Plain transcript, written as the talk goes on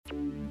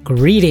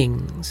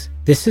Greetings.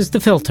 This is The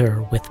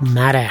Filter with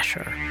Matt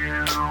Asher.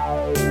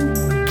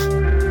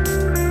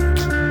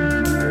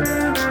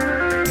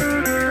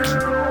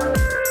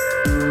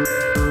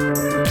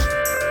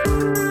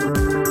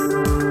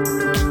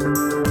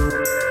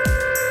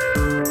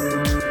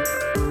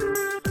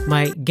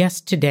 My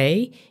guest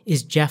today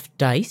is Jeff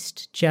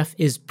Deist. Jeff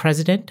is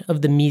president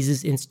of the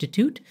Mises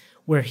Institute,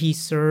 where he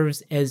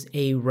serves as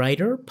a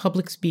writer,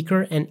 public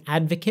speaker, and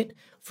advocate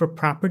for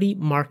property,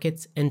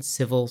 markets, and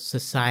civil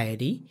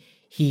society.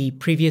 He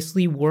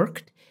previously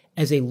worked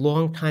as a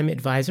longtime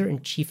advisor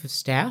and chief of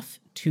staff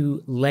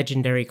to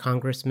legendary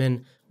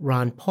Congressman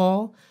Ron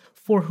Paul,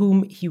 for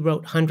whom he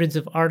wrote hundreds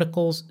of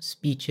articles,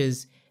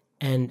 speeches,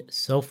 and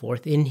so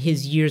forth. In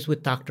his years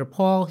with Dr.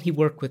 Paul, he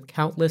worked with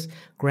countless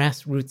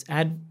grassroots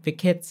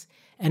advocates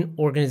and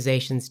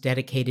organizations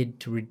dedicated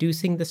to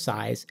reducing the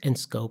size and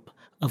scope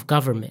of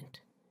government.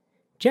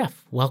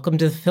 Jeff, welcome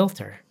to The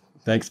Filter.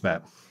 Thanks,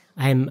 Matt.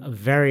 I'm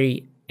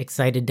very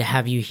excited to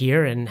have you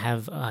here and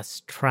have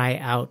us try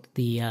out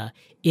the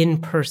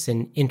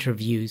in-person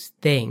interviews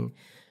thing.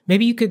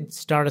 Maybe you could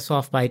start us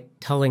off by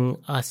telling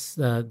us,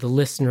 the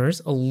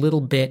listeners, a little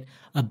bit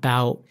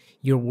about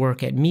your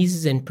work at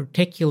Mises, in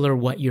particular,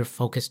 what you're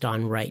focused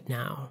on right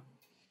now.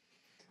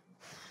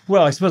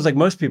 Well, I suppose like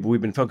most people,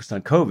 we've been focused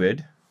on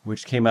COVID,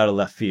 which came out of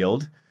left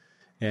field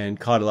and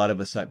caught a lot of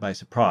us by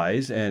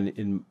surprise.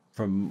 And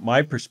from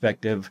my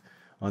perspective,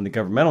 on the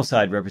governmental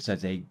side,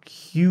 represents a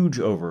huge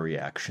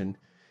overreaction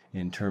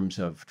in terms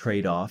of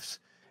trade-offs,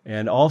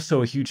 and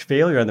also a huge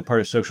failure on the part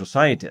of social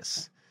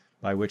scientists,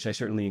 by which I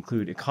certainly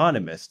include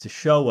economists, to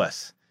show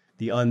us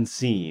the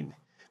unseen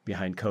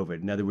behind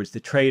COVID. In other words,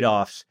 the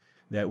trade-offs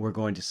that we're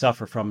going to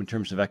suffer from in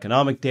terms of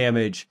economic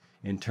damage,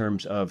 in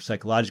terms of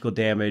psychological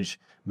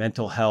damage,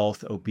 mental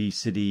health,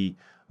 obesity,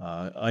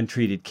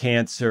 untreated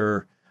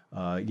cancer,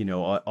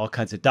 all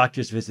kinds of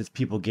doctor's visits,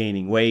 people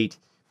gaining weight,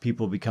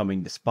 people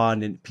becoming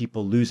despondent,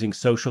 people losing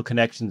social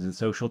connections and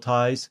social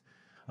ties.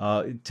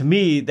 To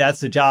me, that's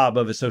the job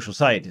of a social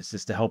scientist,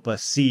 is to help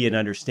us see and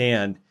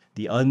understand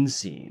the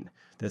unseen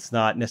that's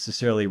not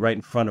necessarily right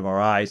in front of our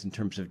eyes in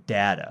terms of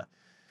data.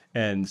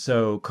 And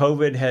so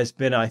COVID has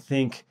been, I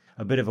think,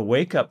 a bit of a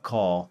wake-up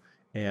call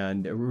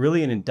and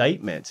really an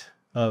indictment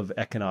of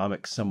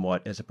economics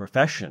somewhat as a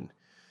profession,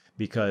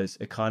 because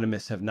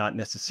economists have not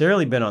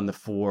necessarily been on the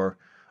fore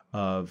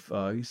of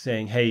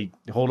saying, hey,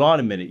 hold on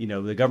a minute,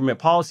 the government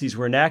policies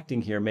we're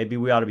enacting here, maybe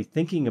we ought to be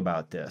thinking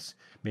about this.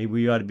 Maybe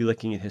we ought to be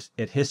looking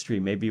at history.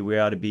 Maybe we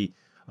ought to be,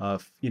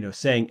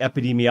 saying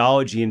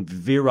epidemiology and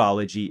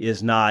virology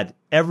is not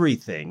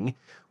everything.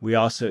 We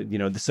also,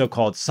 the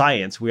so-called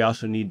science, we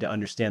also need to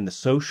understand the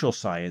social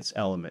science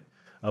element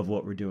of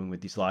what we're doing with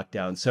these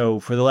lockdowns.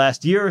 So for the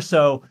last year or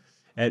so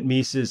at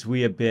Mises,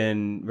 we have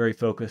been very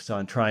focused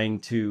on trying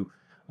to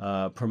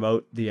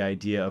promote the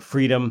idea of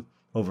freedom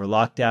over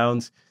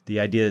lockdowns, the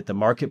idea that the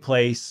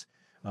marketplace,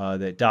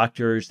 that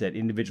doctors, that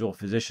individual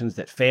physicians,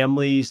 that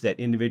families, that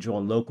individual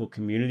and local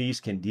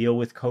communities can deal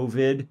with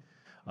COVID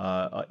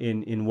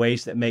in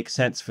ways that make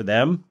sense for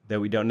them, that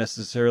we don't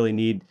necessarily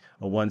need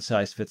a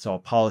one-size-fits-all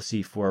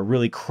policy for a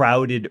really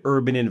crowded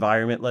urban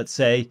environment, let's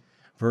say,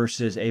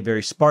 versus a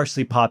very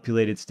sparsely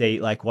populated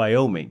state like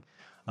Wyoming.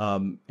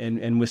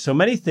 And with so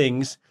many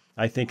things,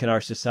 I think in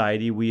our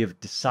society, we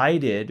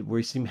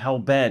seem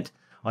hell-bent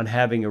on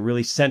having a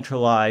really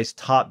centralized,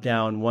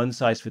 top-down,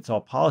 one-size-fits-all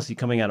policy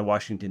coming out of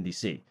Washington,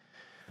 D.C.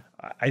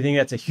 I think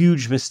that's a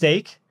huge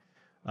mistake.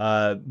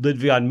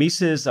 Ludwig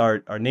Mises,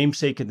 our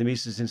namesake at the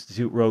Mises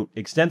Institute, wrote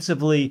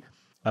extensively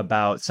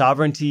about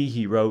sovereignty.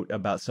 He wrote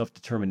about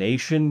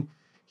self-determination.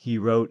 He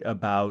wrote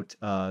about,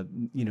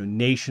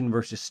 nation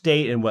versus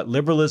state and what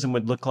liberalism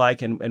would look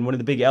like. And one of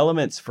the big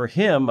elements for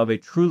him of a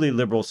truly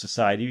liberal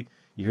society,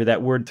 you hear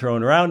that word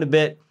thrown around a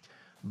bit,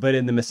 but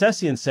in the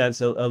Misesian sense,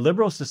 a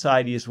liberal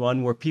society is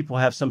one where people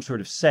have some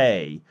sort of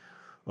say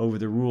over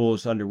the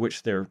rules under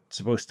which they're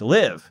supposed to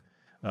live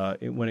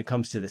when it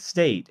comes to the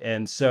state.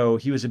 And so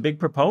he was a big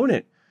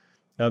proponent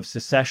of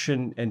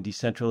secession and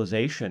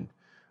decentralization.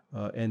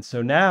 And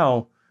so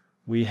now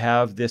we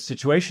have this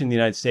situation in the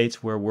United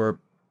States where we're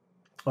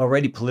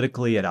already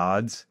politically at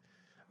odds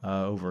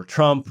over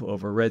Trump,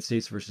 over red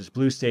states versus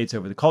blue states,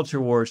 over the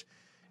culture wars.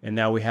 And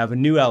now we have a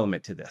new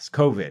element to this,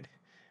 COVID,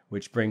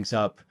 which brings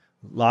up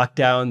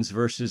lockdowns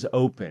versus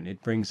open.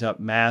 It brings up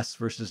masks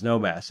versus no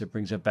masks. It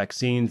brings up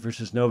vaccines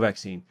versus no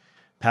vaccine,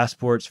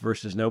 passports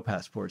versus no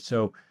passports.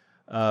 So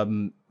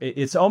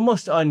it's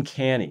almost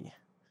uncanny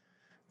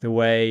the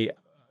way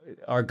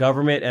our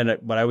government and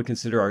what I would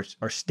consider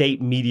our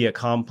state media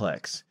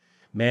complex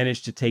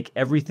managed to take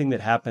everything that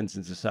happens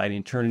in society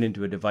and turn it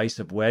into a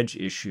divisive wedge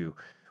issue,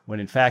 when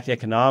in fact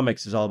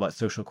economics is all about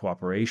social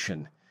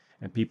cooperation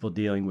and people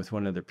dealing with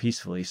one another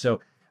peacefully.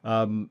 So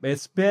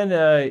it's been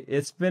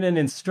an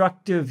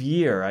instructive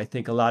year. I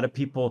think a lot of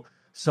people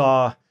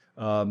saw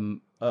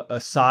a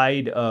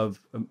side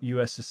of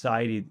U.S.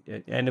 society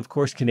and, of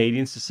course,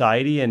 Canadian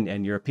society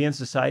and European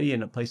society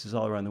and places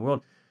all around the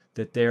world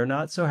that they're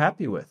not so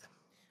happy with.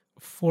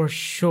 For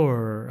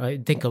sure. I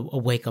think a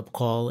wake-up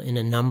call in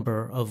a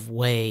number of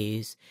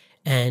ways.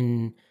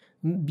 And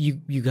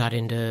you got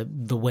into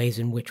the ways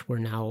in which we're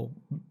now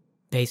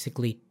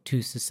basically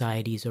two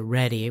societies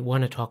already. I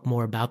want to talk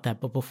more about that.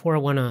 But before I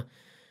want to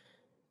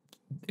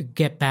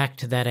get back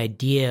to that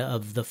idea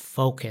of the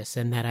focus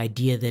and that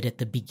idea that at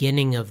the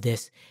beginning of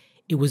this,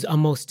 it was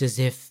almost as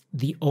if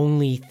the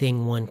only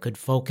thing one could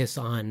focus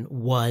on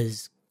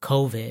was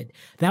COVID.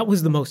 That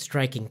was the most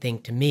striking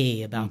thing to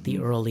me about the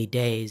early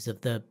days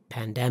of the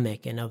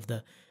pandemic and of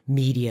the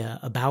media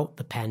about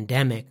the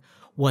pandemic,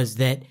 was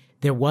that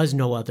there was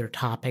no other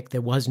topic.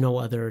 There was no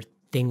other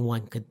thing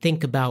one could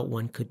think about,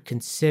 one could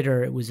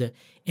consider. It was an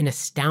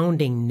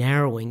astounding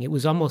narrowing. It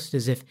was almost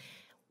as if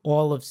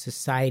all of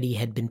society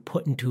had been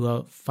put into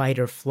a fight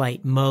or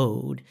flight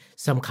mode,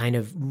 some kind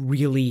of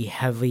really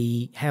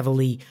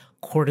heavily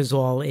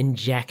cortisol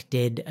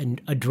injected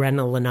and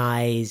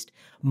adrenalinized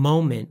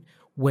moment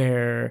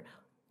where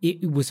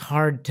it was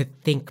hard to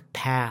think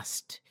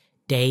past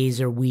days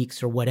or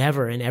weeks or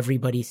whatever, and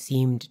everybody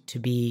seemed to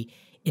be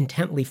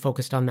intently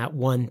focused on that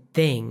one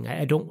thing.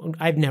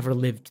 I've never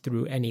lived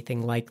through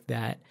anything like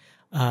that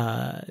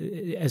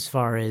as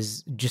far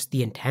as just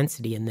the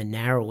intensity and the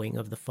narrowing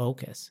of the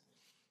focus.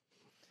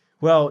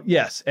 Well,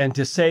 yes. And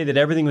to say that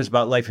everything was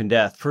about life and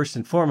death, first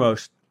and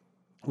foremost,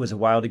 was a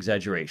wild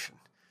exaggeration.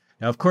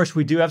 Now, of course,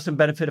 we do have some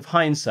benefit of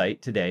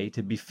hindsight today,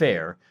 to be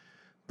fair,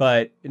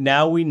 but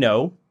now we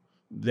know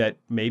that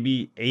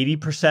maybe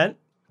 80%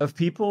 of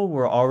people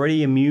were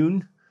already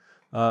immune,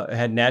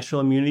 had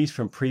natural immunities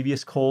from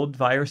previous cold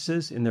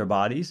viruses in their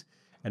bodies.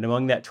 And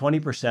among that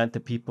 20%, the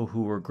people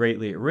who were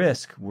greatly at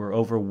risk were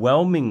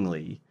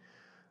overwhelmingly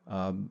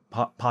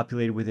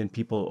populated within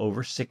people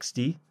over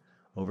 60,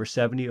 over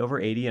 70, over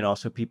 80, and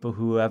also people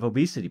who have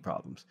obesity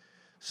problems.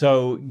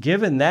 So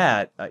given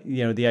that,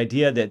 the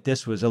idea that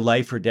this was a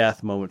life or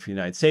death moment for the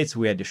United States,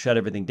 we had to shut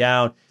everything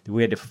down, that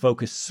we had to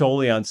focus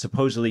solely on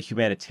supposedly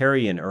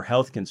humanitarian or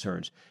health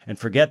concerns and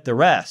forget the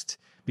rest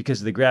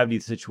because of the gravity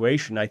of the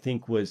situation, I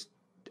think was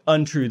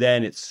untrue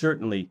then. It's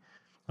certainly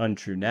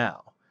untrue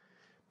now.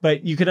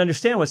 But you can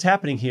understand what's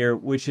happening here,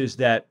 which is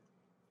that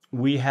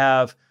we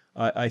have,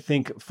 I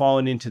think,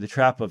 fallen into the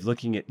trap of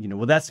looking at,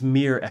 well, that's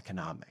mere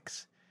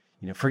economics.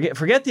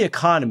 Forget the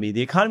economy.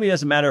 The economy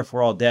doesn't matter if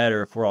we're all dead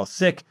or if we're all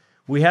sick.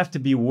 We have to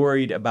be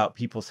worried about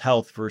people's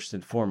health first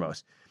and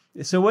foremost.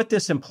 So what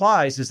this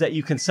implies is that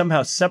you can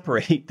somehow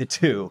separate the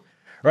two,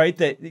 right?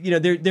 That,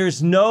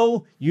 there's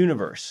no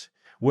universe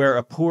where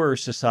a poorer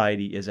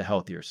society is a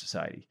healthier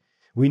society.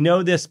 We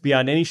know this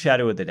beyond any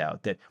shadow of the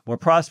doubt, that more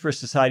prosperous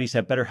societies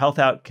have better health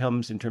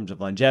outcomes in terms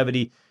of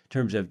longevity, in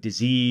terms of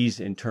disease,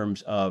 in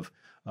terms of,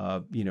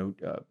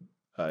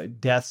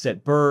 deaths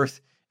at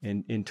birth,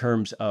 in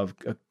terms of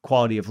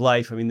quality of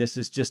life. I mean, this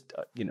is just,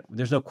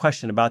 there's no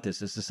question about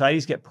this. As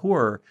societies get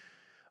poorer,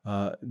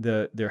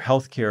 their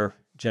healthcare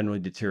generally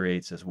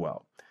deteriorates as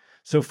well.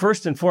 So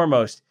first and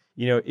foremost,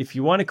 if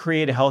you want to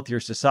create a healthier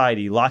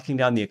society, locking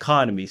down the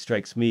economy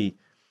strikes me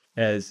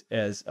as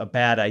a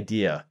bad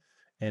idea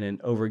and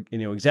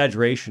an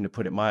exaggeration, to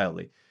put it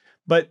mildly.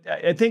 But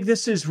I think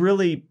this is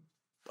really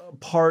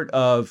part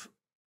of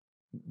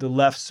the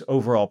left's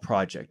overall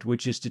project,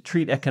 which is to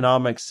treat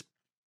economics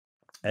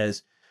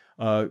as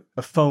a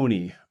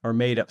phony or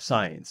made up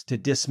science, to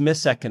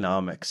dismiss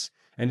economics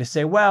and to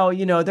say, well,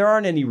 there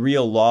aren't any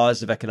real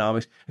laws of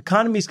economics.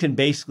 Economies can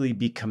basically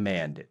be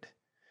commanded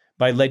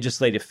by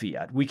legislative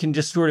fiat. We can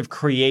just sort of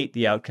create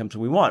the outcomes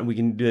we want. We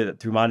can do it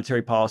through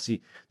monetary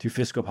policy, through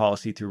fiscal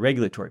policy, through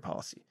regulatory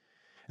policy.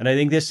 And I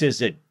think this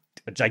is a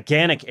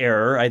gigantic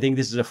error. I think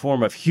this is a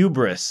form of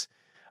hubris,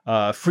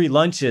 free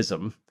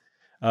lunchism,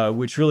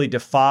 which really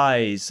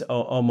defies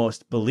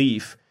almost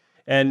belief.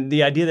 And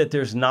the idea that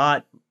there's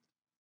not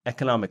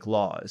economic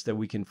laws, that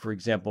we can, for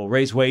example,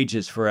 raise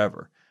wages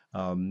forever,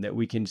 that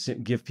we can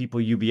give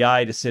people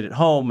UBI to sit at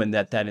home and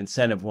that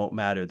incentive won't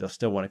matter. They'll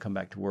still want to come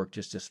back to work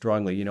just as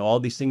strongly. All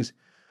these things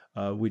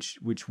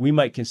which we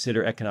might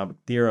consider economic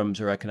theorems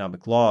or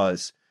economic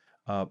laws.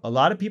 A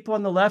lot of people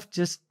on the left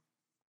just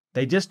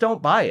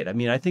don't buy it. I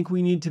mean, I think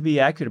we need to be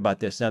accurate about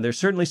this. Now, there's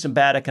certainly some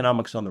bad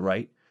economics on the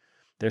right.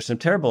 There's some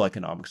terrible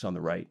economics on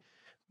the right.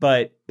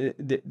 But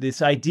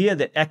this idea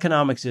that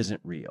economics isn't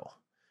real,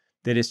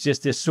 that it's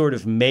just this sort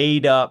of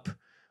made up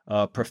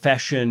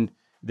profession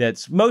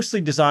that's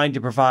mostly designed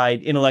to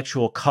provide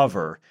intellectual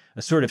cover,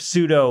 a sort of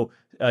pseudo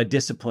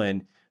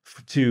discipline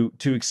to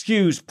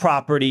excuse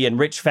property and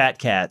rich fat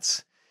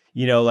cats,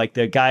 like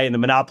the guy in the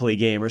Monopoly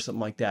game or something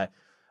like that.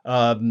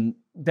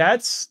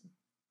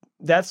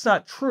 That's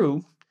not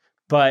true,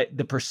 but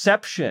the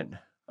perception,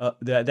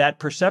 that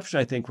perception,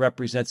 I think,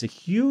 represents a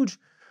huge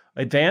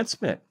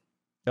advancement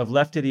of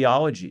left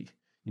ideology.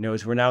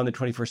 As we're now in the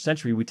 21st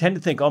century, we tend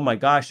to think, oh my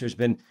gosh, there's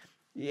been,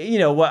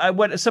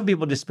 what some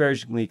people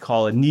disparagingly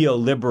call a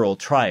neoliberal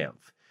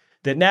triumph.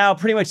 That now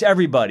pretty much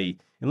everybody,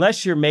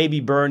 unless you're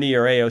maybe Bernie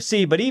or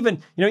AOC, but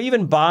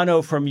even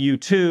Bono from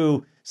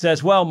U2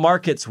 says, well,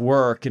 markets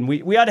work, and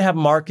we ought to have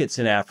markets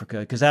in Africa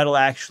because that'll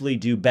actually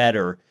do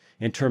better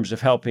in terms of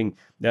helping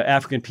the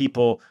African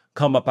people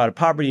come up out of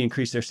poverty,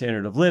 increase their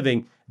standard of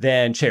living,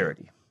 than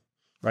charity,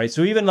 right?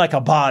 So even like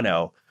a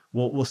Bono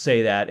will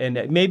say that,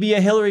 and maybe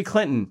a Hillary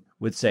Clinton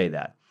would say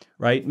that,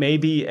 right?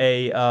 Maybe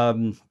a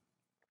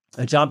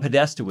John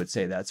Podesta would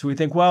say that. So we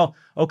think, well,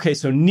 okay,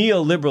 so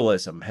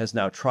neoliberalism has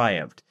now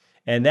triumphed,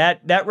 and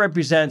that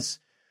represents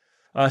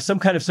some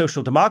kind of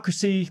social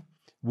democracy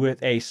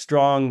with a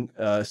strong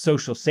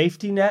social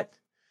safety net,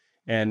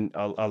 and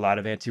a lot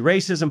of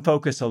anti-racism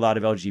focus, a lot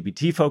of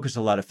LGBT focus,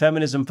 a lot of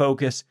feminism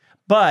focus,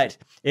 but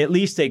at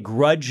least a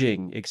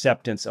grudging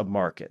acceptance of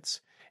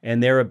markets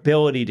and their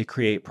ability to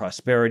create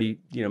prosperity.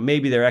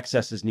 Maybe their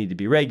excesses need to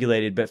be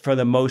regulated, but for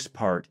the most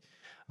part,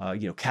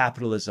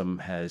 capitalism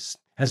has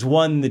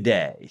won the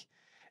day.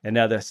 And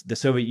now the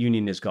Soviet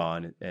Union is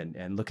gone,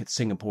 and look at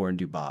Singapore and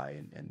Dubai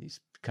and these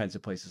kinds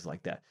of places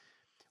like that.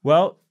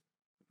 Well,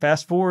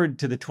 fast forward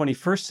to the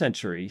 21st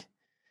century,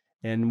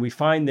 and we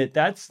find that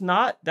that's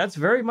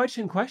very much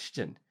in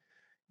question.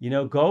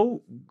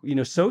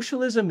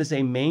 Socialism is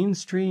a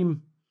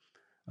mainstream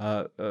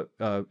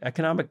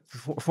economic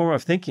form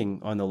of thinking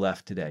on the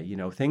left today.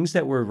 Things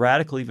that were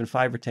radical even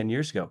 5 or 10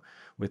 years ago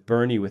with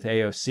Bernie, with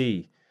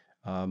AOC.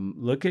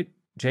 Look at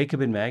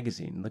Jacobin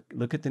Magazine.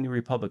 Look at the New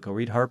Republic. Go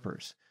read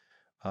Harper's.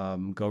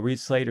 Go read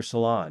Slate or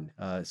Salon.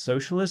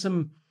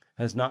 Socialism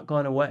has not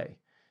gone away.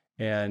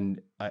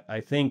 And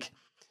I think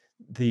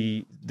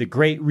the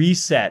Great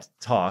Reset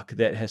talk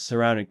that has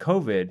surrounded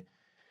COVID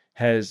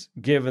has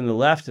given the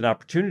left an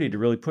opportunity to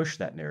really push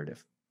that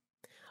narrative.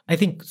 I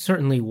think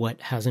certainly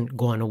what hasn't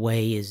gone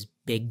away is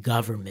big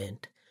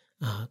government.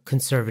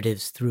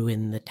 Conservatives threw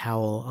in the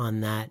towel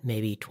on that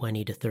maybe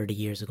 20 to 30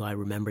 years ago. I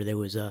remember there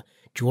was a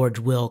George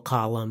Will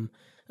column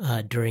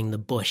during the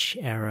Bush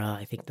era,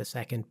 I think the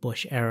second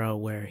Bush era,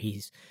 where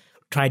he's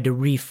tried to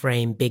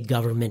reframe big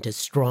government as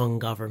strong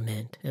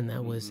government, and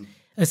that was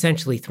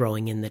essentially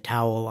throwing in the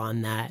towel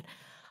on that.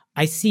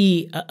 I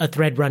see a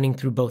thread running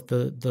through both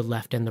the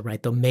left and the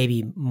right, though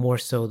maybe more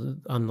so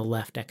on the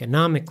left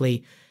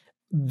economically,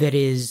 that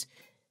is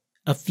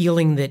a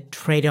feeling that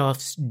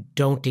trade-offs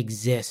don't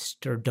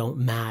exist or don't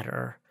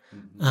matter.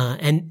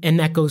 And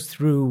that goes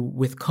through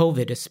with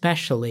COVID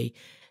especially.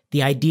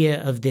 The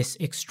idea of this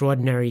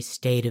extraordinary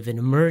state of an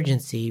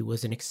emergency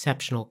was an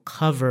exceptional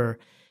cover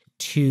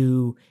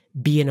to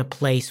be in a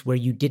place where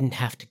you didn't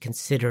have to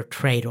consider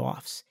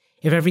trade-offs.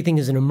 If everything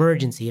is an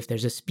emergency, if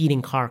there's a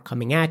speeding car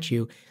coming at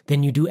you,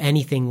 then you do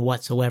anything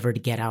whatsoever to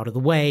get out of the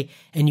way,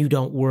 and you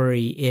don't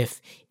worry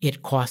if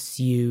it costs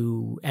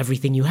you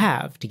everything you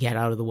have to get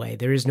out of the way.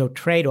 There is no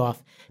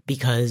trade-off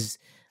because,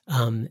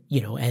 as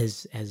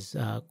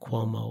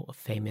Cuomo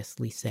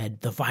famously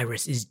said, the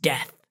virus is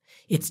death.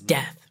 It's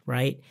death,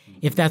 right?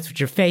 If that's what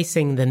you're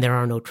facing, then there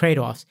are no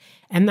trade-offs.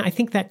 And I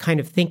think that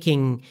kind of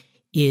thinking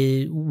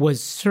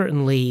was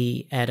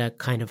certainly at a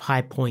kind of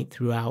high point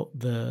throughout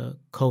the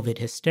COVID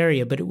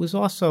hysteria, but it was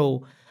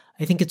also,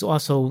 I think it's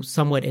also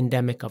somewhat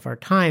endemic of our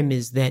time,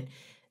 is that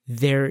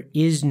there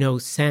is no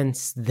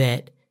sense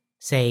that,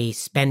 say,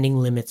 spending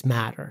limits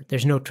matter.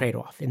 There's no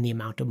trade-off in the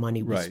amount of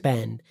money we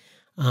spend.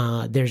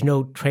 There's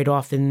no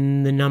trade-off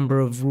in the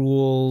number of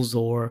rules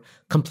or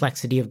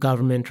complexity of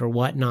government or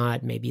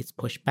whatnot. Maybe it's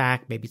pushed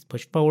back, maybe it's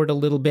pushed forward a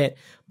little bit,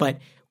 but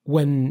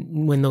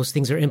when those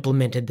things are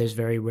implemented, there's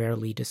very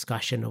rarely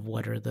discussion of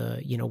what are the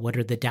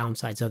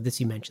downsides of this.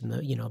 You mentioned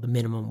the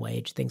minimum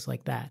wage, things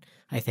like that.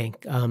 I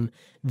think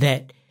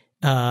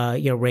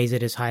raise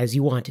it as high as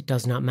you want. It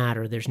does not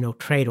matter. There's no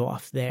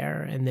trade-off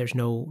there, and there's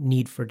no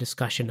need for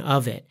discussion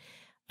of it.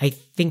 I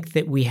think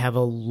that we have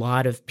a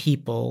lot of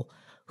people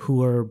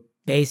who are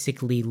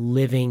basically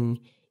living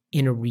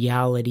in a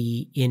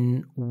reality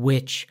in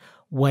which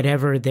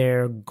whatever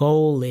their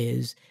goal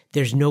is,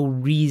 there's no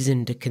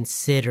reason to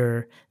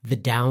consider the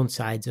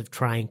downsides of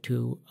trying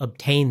to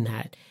obtain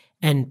that.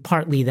 And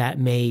partly that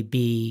may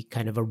be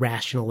kind of a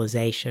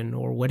rationalization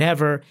or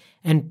whatever.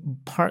 And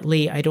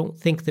partly I don't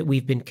think that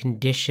we've been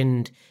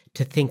conditioned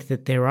to think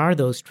that there are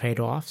those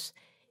trade-offs.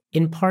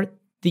 In part,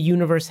 the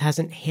universe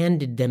hasn't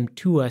handed them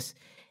to us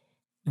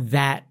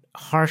that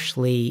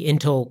harshly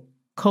until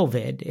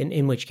COVID,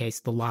 in which case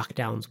the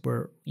lockdowns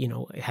were,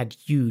 had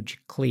huge,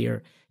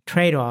 clear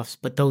trade-offs,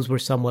 but those were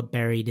somewhat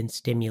buried in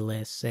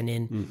stimulus and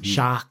in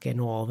shock and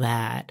all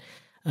that.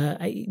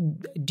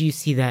 Do you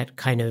see that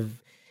kind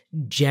of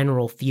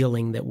general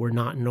feeling that we're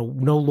no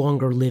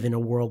longer live in a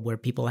world where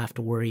people have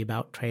to worry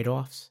about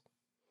trade-offs?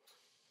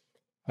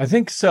 I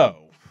think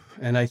so.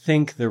 And I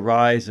think the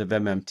rise of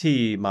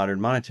MMT, modern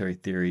monetary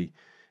theory,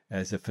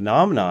 as a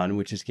phenomenon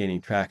which is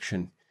gaining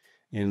traction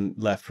in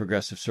left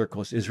progressive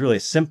circles is really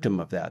a symptom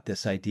of that,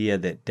 this idea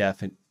that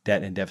debt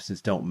and deficits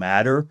don't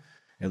matter.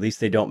 At least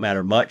they don't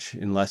matter much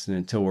unless and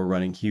until we're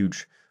running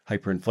huge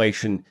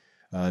hyperinflation.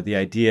 The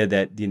idea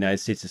that the United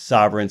States is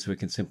sovereign, so we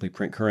can simply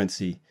print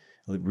currency,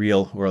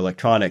 real or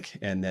electronic,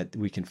 and that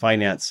we can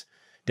finance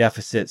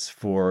deficits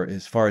for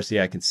as far as the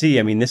eye can see.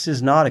 I mean, this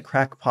is not a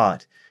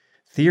crackpot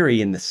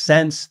theory in the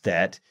sense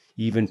that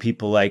even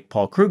people like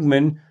Paul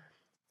Krugman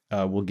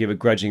will give a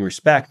grudging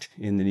respect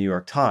in the New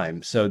York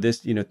Times. So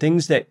this,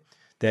 things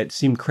that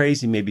seemed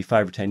crazy maybe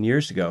 5 or 10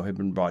 years ago have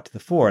been brought to the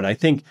fore. And I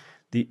think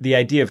the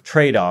idea of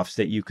trade-offs,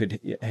 that you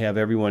could have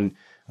everyone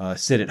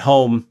sit at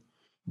home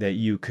that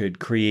you could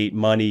create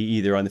money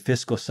either on the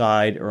fiscal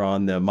side or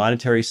on the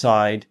monetary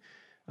side,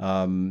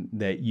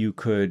 that you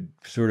could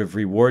sort of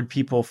reward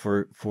people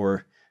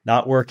for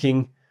not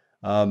working.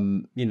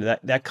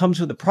 That comes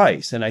with a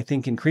price. And I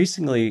think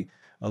increasingly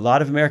a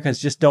lot of Americans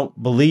just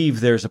don't believe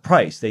there's a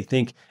price. They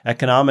think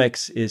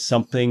economics is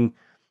something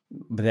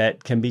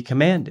that can be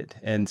commanded.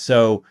 And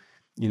so,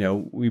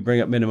 we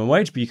bring up minimum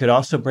wage, but you could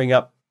also bring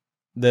up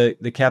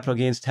the capital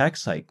gains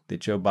tax hike that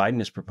Joe Biden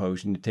is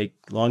proposing to take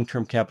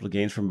long-term capital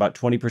gains from about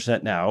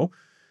 20% now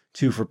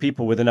to, for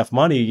people with enough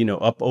money,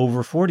 up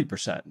over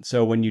 40%.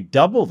 So when you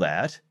double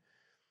that,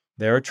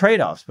 there are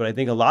trade-offs. But I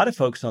think a lot of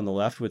folks on the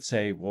left would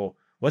say, well,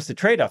 what's the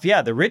trade-off?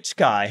 Yeah, the rich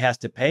guy has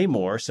to pay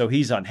more, so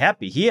he's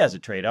unhappy. He has a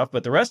trade-off,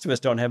 but the rest of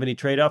us don't have any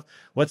trade-off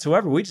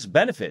whatsoever. We just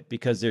benefit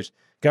because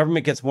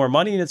government gets more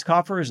money in its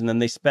coffers, and then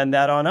they spend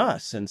that on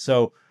us. And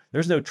so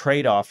there's no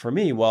trade-off for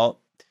me. Well,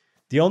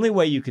 the only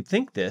way you could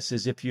think this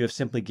is if you have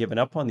simply given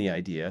up on the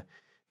idea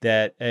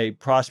that a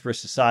prosperous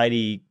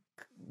society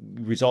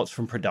results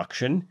from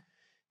production,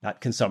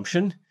 not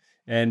consumption.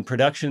 And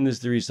production is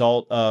the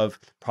result of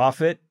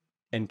profit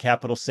and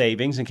capital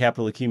savings and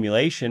capital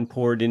accumulation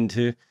poured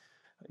into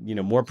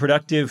more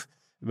productive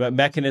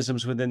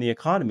mechanisms within the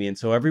economy. And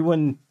so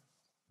everyone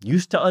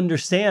used to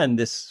understand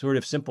this sort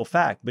of simple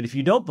fact. But if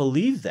you don't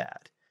believe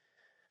that,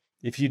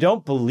 if you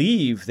don't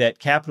believe that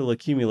capital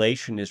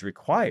accumulation is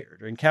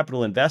required and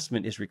capital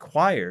investment is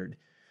required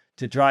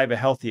to drive a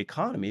healthy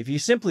economy, if you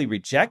simply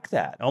reject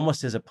that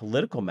almost as a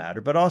political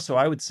matter, but also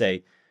I would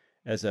say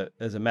as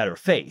a matter of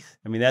faith,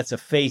 I mean, that's a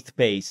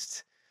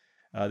faith-based,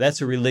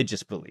 that's a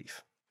religious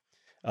belief.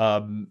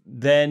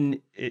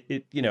 Then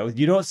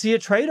you don't see a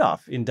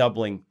trade-off in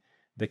doubling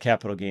the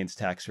capital gains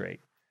tax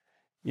rate.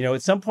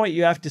 At some point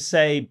you have to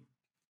say,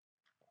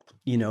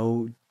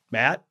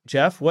 Matt,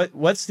 Jeff,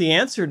 what's the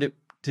answer to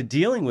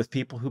dealing with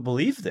people who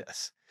believe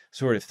this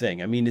sort of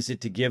thing? I mean, is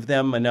it to give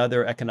them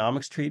another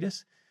economics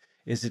treatise?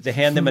 Is it to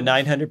hand them a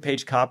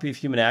 900-page copy of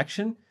Human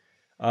Action?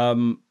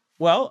 Certainly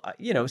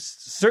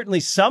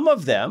some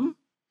of them,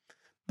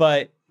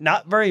 but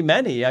not very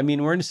many. I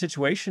mean, we're in a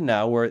situation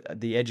now where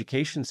the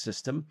education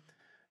system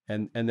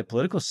and the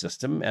political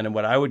system and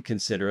what I would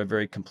consider a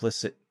very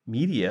complicit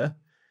media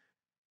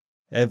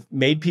have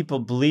made people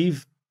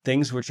believe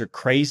things which are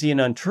crazy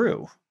and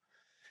untrue.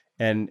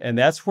 And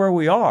that's where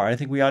we are. I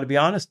think we ought to be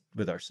honest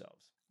with ourselves.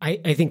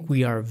 I think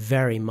we are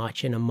very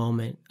much in a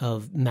moment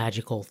of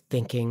magical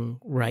thinking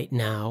right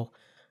now.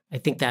 I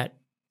think that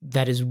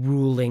is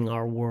ruling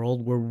our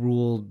world. We're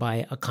ruled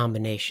by a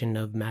combination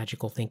of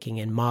magical thinking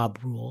and mob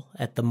rule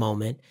at the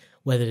moment,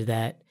 whether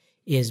that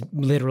is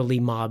literally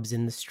mobs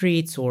in the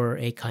streets or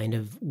a kind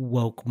of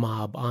woke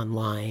mob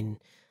online,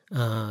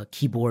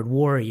 keyboard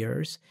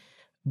warriors.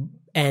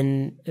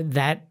 And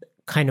that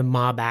kind of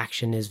mob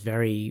action is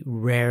very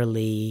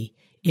rarely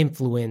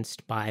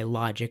influenced by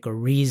logic or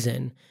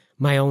reason.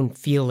 My own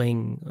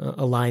feeling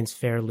aligns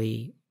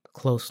fairly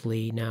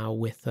closely now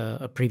with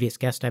a previous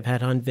guest I've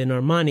had on, Vin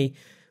Armani,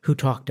 who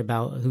talks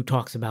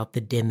about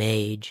the dim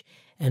age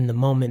and the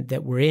moment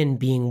that we're in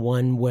being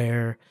one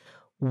where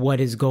what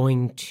is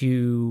going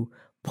to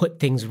put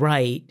things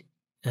right,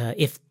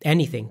 if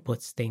anything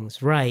puts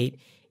things right,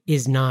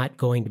 is not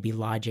going to be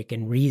logic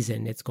and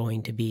reason. It's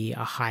going to be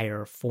a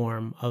higher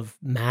form of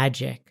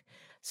magic,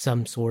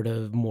 some sort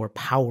of more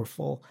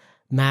powerful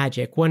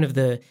magic. One of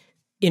the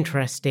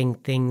interesting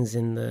things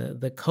in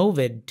the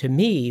COVID to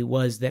me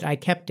was that I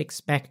kept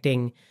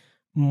expecting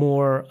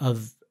more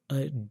of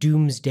a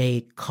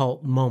doomsday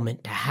cult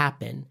moment to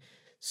happen.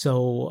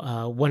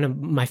 So one of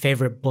my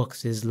favorite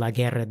books is La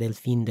Guerra del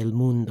Fin del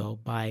Mundo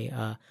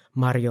by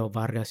Mario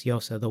Vargas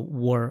Llosa, The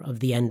War of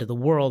the End of the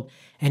World.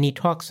 And he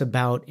talks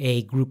about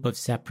a group of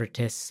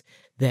separatists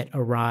that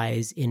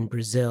arise in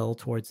Brazil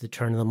towards the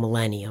turn of the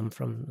millennium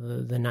from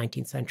the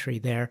 19th century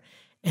there.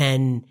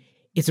 And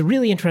it's a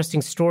really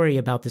interesting story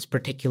about this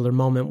particular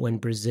moment when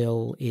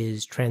Brazil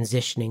is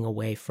transitioning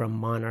away from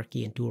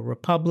monarchy into a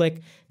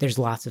republic. There's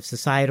lots of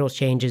societal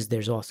changes.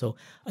 There's also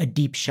a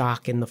deep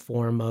shock in the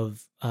form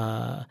of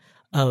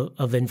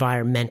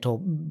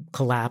environmental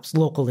collapse,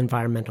 local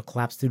environmental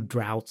collapse through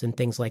droughts and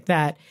things like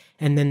that.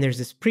 And then there's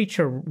this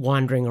preacher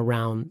wandering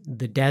around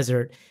the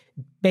desert,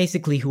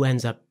 basically who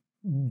ends up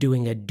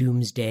doing a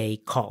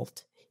doomsday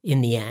cult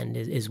in the end,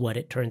 is what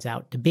it turns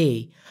out to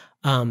be.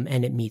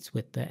 And it meets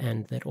with the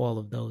end that all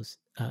of those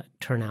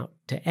turn out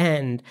to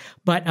end.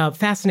 But a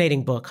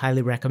fascinating book,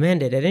 highly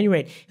recommended. At any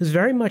rate, it was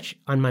very much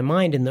on my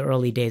mind in the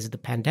early days of the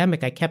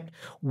pandemic. I kept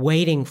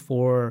waiting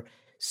for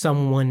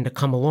someone to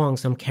come along,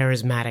 some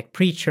charismatic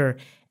preacher,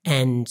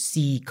 and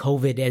see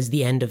COVID as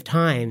the end of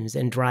times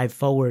and drive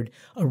forward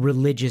a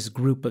religious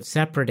group of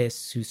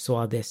separatists who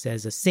saw this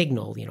as a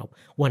signal,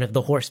 one of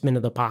the horsemen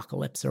of the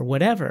apocalypse or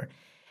whatever.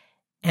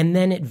 And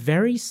then it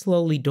very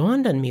slowly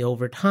dawned on me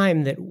over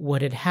time that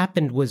what had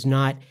happened was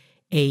not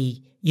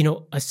a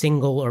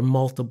single or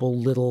multiple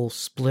little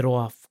split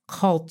off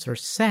cults or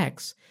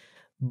sects,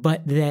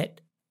 but that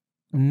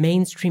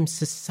mainstream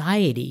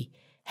society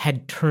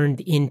had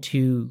turned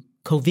into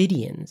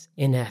COVIDians,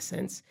 in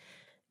essence,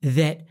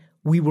 that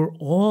we were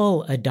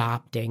all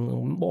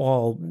adopting,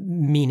 all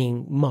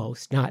meaning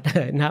most,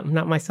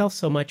 not myself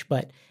so much,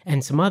 but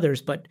and some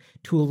others, but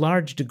to a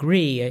large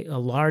degree, a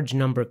large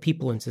number of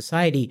people in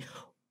society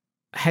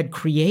had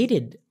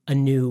created a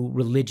new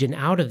religion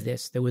out of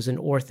this. There was an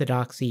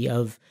orthodoxy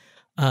of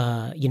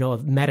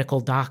medical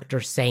doctor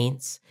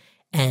saints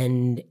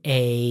and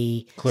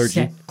a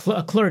clergy,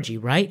 a clergy,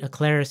 right? A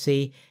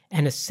clerisy,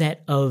 and a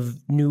set of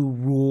new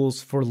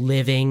rules for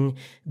living.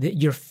 That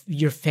your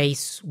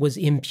face was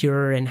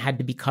impure and had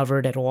to be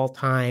covered at all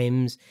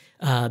times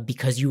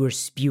because you were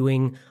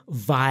spewing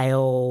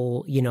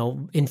vile,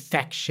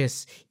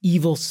 infectious,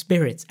 evil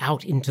spirits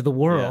out into the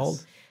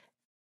world.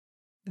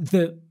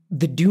 Yes.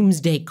 The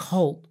Doomsday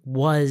cult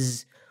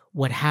was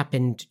what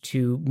happened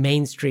to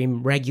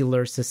mainstream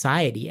regular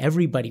society.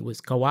 Everybody was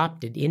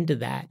co-opted into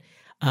that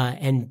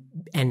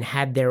and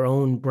had their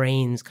own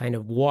brains kind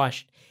of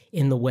washed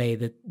in the way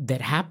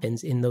that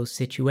happens in those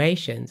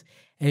situations.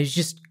 And it's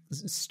just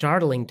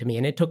startling to me.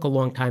 And it took a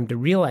long time to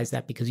realize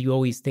that, because you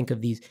always think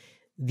of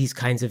these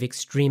kinds of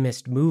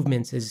extremist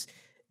movements as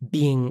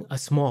being a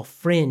small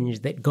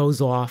fringe that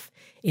goes off,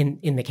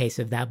 in the case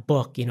of that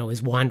book,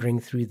 is wandering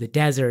through the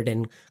desert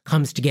and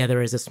comes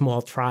together as a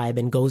small tribe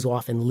and goes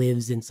off and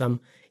lives in some,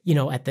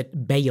 at the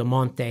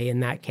Bellomonte, in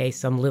that case,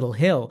 some little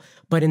hill.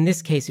 But in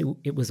this case,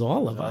 it was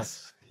all of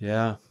us.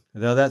 Yeah.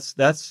 Though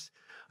that's,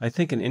 I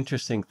think, an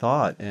interesting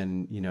thought.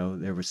 And,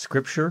 there was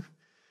scripture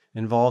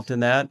involved in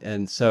that.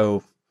 And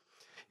so,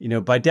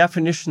 by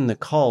definition, the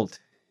cult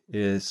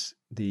is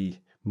the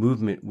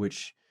movement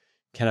which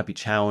cannot be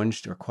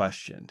challenged or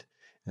questioned.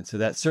 And so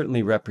that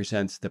certainly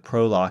represents the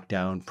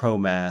pro-lockdown,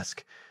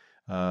 pro-mask,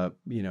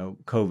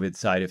 COVID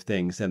side of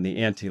things, and the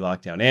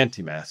anti-lockdown,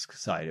 anti-mask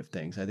side of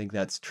things. I think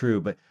that's true.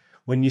 But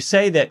when you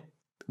say that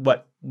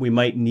what we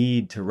might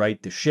need to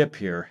right the ship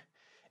here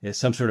is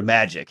some sort of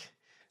magic,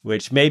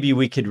 which maybe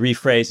we could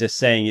rephrase as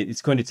saying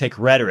it's going to take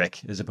rhetoric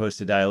as opposed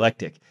to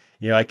dialectic.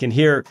 I can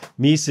hear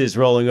Mises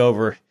rolling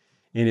over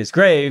in his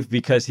grave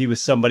because he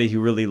was somebody who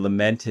really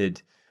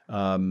lamented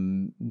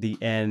the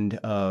end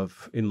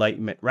of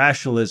Enlightenment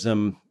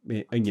rationalism,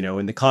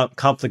 in the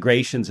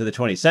conflagrations of the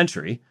 20th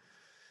century,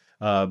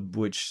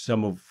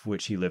 some of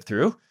which he lived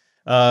through.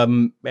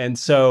 And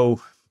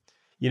so,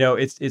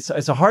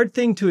 it's a hard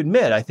thing to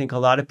admit. I think a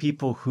lot of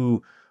people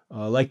who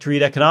like to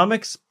read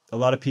economics, a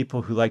lot of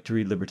people who like to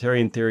read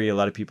libertarian theory, a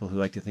lot of people who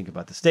like to think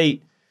about the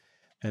state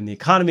and the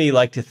economy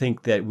like to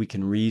think that we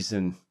can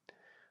reason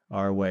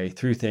our way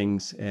through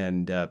things,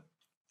 and that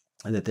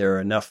there are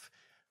enough,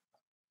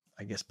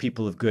 I guess,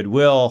 people of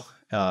goodwill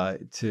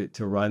to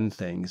run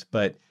things.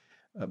 But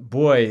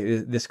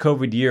boy, this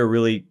COVID year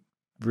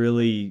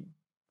really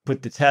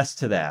put the test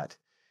to that.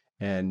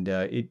 And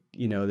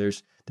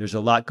there's a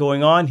lot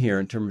going on here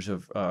in terms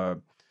of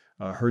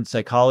herd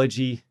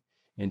psychology,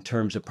 in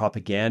terms of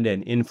propaganda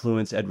and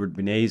influence. Edward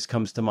Bernays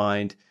comes to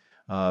mind.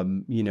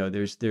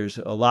 There's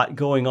a lot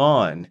going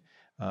on,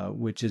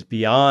 which is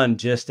beyond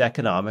just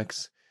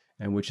economics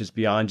and which is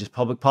beyond just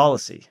public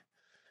policy.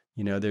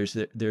 There's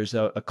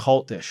a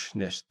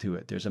cultishness to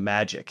it. There's a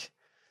magic,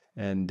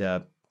 and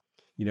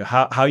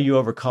how you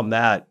overcome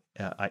that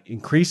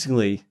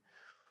increasingly,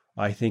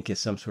 I think, is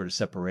some sort of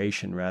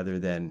separation rather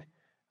than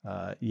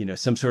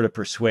some sort of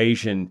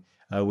persuasion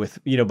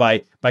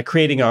by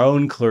creating our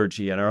own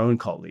clergy and our own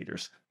cult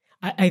leaders.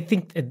 I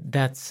think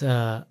that's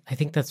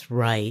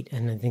right,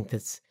 and I think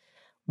that's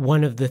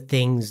one of the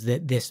things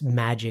that this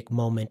magic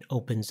moment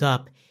opens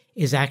up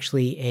is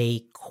actually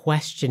a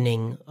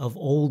questioning of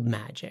old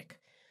magic.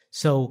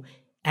 So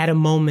at a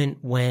moment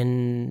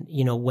when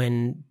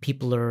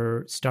people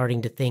are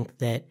starting to think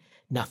that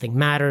nothing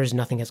matters,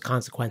 nothing has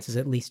consequences,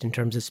 at least in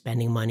terms of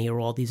spending money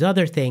or all these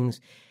other things,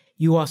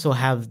 you also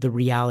have the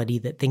reality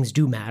that things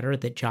do matter,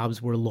 that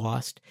jobs were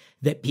lost,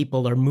 that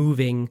people are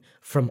moving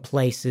from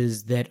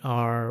places that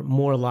are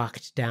more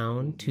locked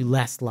down to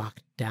less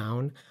locked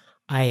down.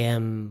 I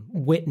am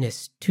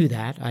witness to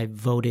that. I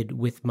voted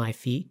with my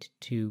feet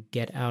to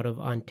get out of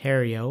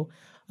Ontario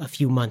a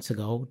few months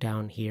ago,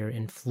 down here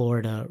in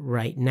Florida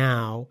right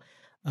now,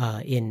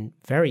 in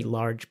very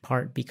large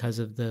part because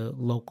of the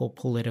local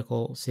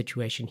political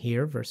situation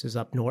here versus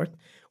up north,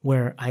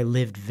 where I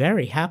lived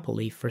very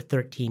happily for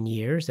 13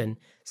 years and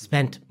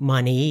spent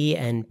money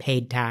and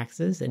paid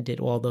taxes and did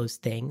all those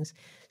things.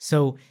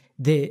 So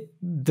the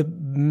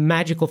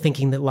magical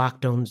thinking that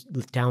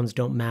lockdowns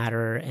don't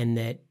matter and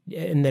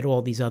that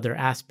all these other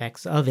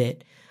aspects of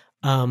it,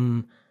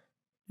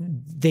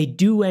 they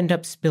do end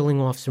up spilling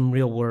off some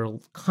real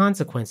world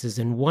consequences.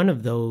 And one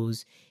of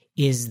those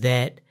is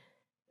that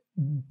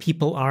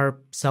people are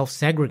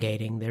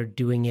self-segregating. They're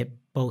doing it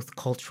both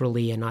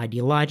culturally and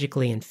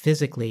ideologically and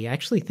physically. I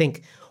actually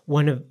think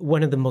one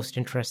of the most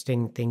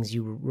interesting things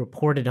you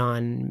reported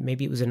on,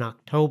 maybe it was in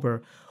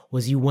October,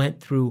 was you went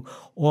through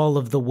all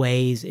of the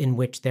ways in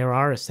which there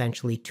are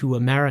essentially two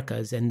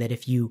Americas, and that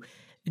if you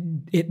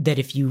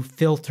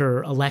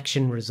filter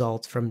election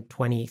results from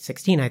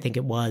 2016, I think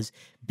it was,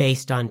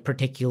 based on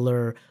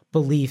particular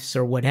beliefs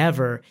or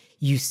whatever,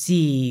 you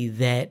see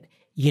that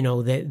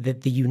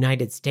that the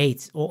United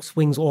States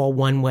swings all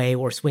one way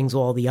or swings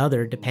all the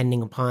other,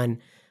 depending upon,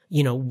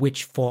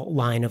 which fault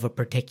line of a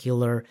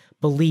particular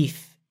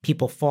belief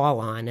people fall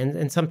on.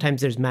 And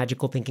sometimes there's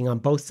magical thinking on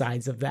both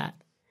sides of that.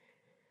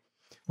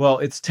 Well,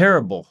 it's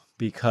terrible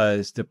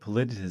because the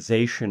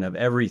politicization of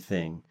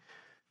everything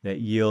that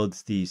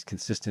yields these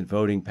consistent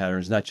voting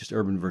patterns, not just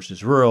urban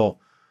versus rural,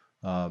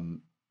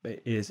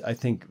 is, I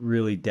think,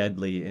 really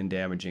deadly and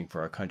damaging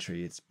for our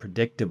country. It's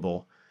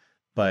predictable.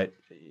 But,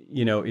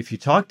 if you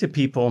talk to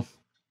people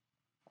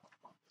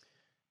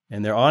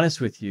and they're honest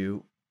with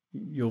you,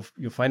 you'll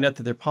find out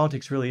that their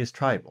politics really is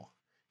tribal.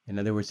 In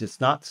other words, it's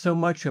not so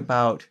much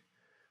about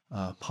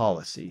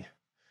policy,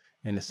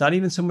 and it's not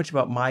even so much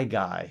about my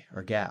guy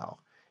or gal.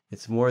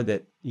 It's more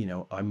that,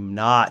 I'm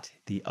not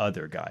the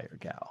other guy or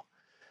gal.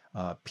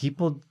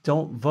 People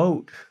don't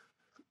vote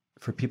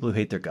for people who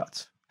hate their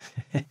guts,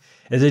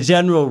 as a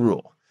general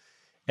rule.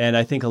 And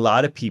I think a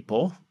lot of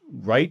people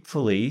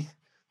rightfully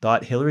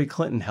thought Hillary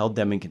Clinton held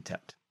them in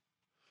contempt.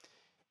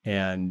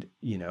 And,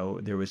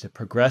 there was a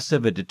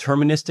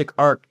deterministic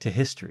arc to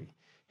history.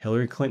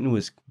 Hillary Clinton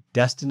was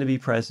destined to be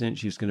president.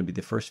 She was going to be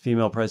the first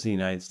female president of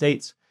the United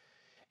States.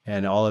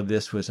 And all of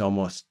this was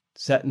almost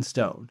set in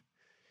stone.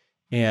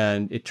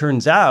 And it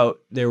turns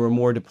out there were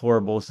more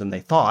deplorables than they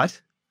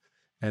thought.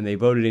 And they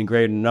voted in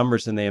greater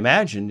numbers than they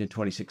imagined in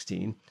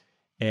 2016.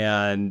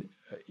 And,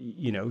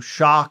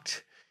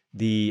 shocked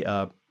the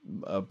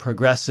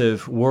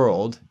progressive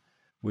world,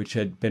 which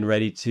had been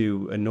ready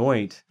to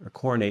anoint or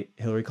coronate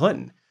Hillary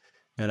Clinton.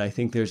 And I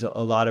think there's a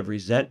lot of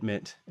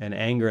resentment and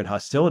anger and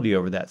hostility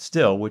over that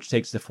still, which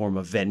takes the form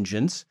of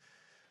vengeance,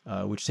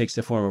 which takes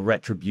the form of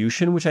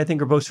retribution, which I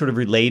think are both sort of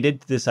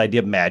related to this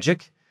idea of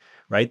magic,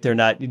 right?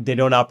 They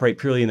don't operate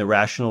purely in the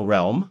rational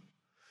realm.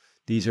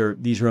 These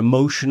are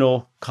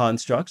emotional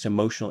constructs,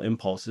 emotional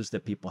impulses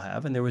that people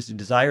have. And there was a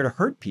desire to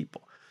hurt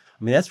people.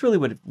 I mean, that's really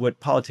what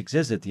politics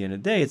is at the end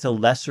of the day. It's a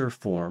lesser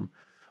form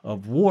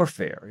of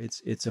warfare.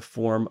 It's a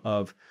form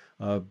of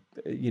a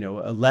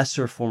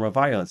lesser form of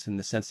violence in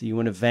the sense that you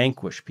want to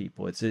vanquish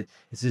people. It's a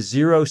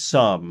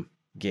zero-sum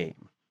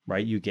game,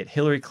 right? You get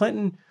Hillary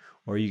Clinton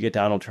or you get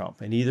Donald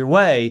Trump. And either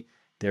way,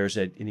 there's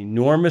an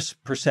enormous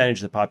percentage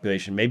of the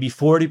population, maybe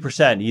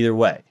 40% either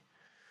way,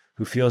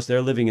 who feels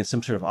they're living in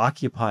some sort of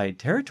occupied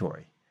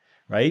territory,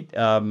 right?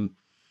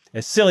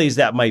 As silly as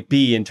that might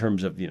be in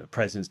terms of,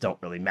 presidents don't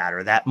really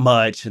matter that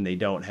much and they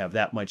don't have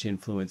that much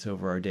influence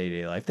over our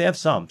day-to-day life. They have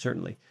some,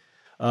 certainly.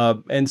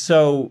 And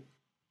so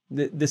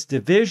this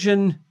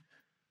division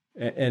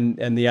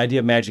and the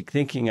idea of magic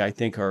thinking, I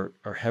think, are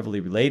heavily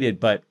related.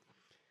 But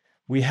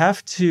we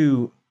have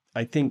to,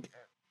 I think,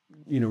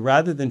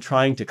 rather than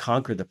trying to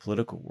conquer the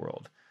political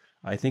world,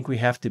 I think we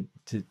have to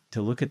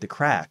look at the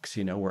cracks,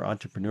 where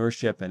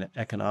entrepreneurship and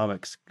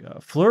economics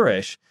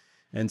flourish,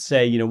 and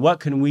say, what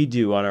can we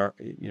do on our,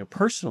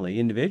 personally,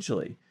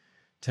 individually,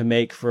 to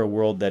make for a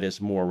world that is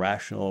more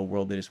rational, a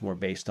world that is more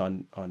based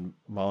on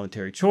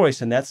voluntary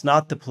choice. And that's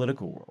not the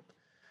political world.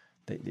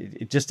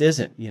 It just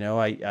isn't.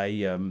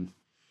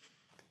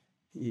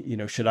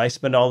 Should I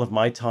spend all of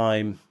my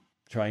time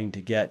trying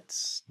to get,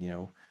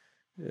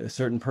 a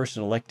certain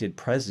person elected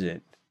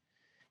president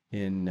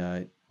in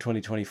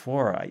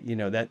 2024?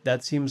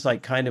 That seems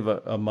like kind of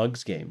a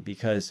mug's game,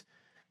 because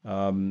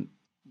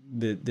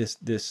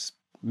this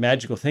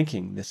magical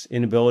thinking, this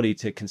inability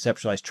to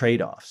conceptualize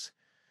trade-offs,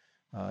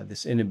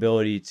 this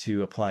inability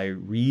to apply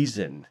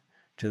reason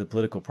to the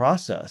political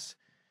process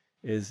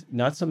is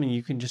not something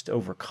you can just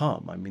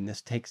overcome. I mean,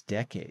 this takes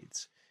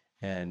decades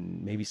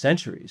and maybe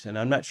centuries. And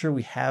I'm not sure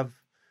we have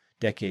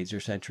decades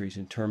or centuries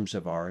in terms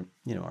of our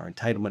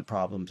entitlement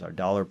problems, our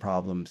dollar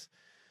problems.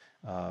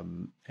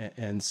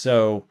 And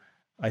so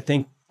I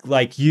think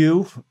like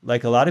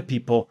a lot of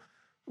people,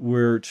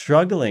 we're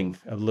struggling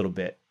a little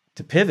bit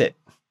to pivot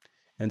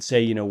and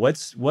say,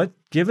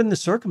 given the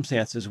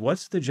circumstances,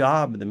 what's the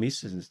job of the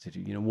Mises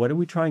Institute? What are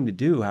we trying to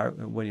do? What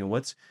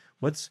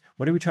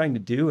are we trying to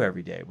do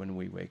every day when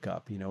we wake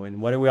up? And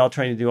what are we all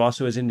trying to do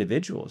also as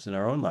individuals in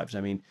our own lives?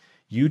 I mean,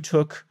 you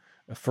took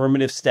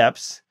affirmative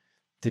steps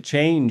to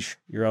change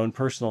your own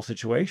personal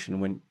situation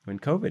when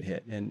COVID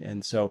hit,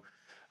 and so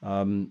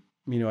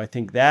I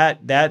think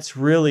that's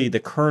really the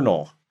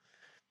kernel.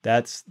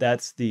 That's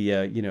that's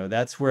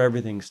where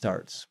everything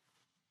starts.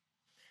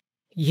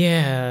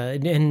 Yeah,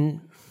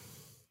 and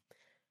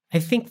I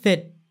think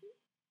that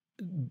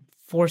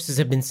forces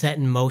have been set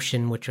in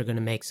motion which are going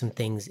to make some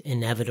things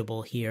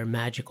inevitable here,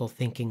 magical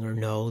thinking or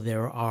no.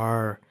 There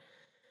are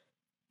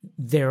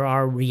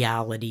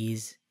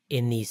realities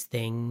in these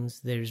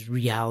things. There's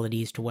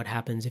realities to what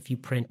happens if you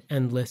print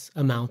endless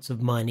amounts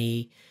of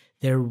money.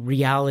 There are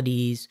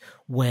realities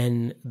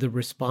when the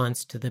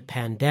response to the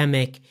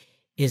pandemic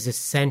is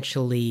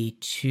essentially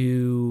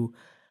to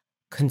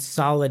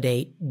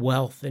consolidate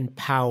wealth and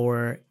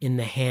power in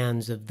the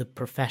hands of the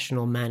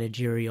professional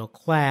managerial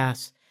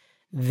class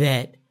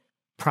that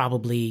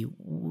probably,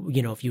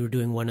 if you were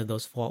doing one of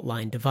those fault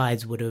line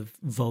divides, would have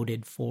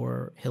voted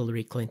for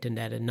Hillary Clinton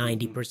at a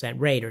 90%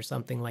 rate or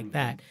something like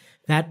that.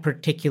 That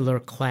particular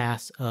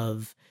class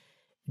of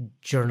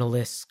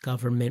journalists,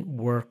 government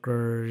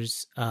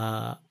workers,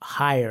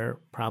 higher,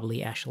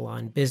 probably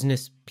echelon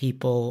business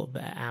people,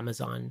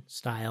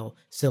 Amazon-style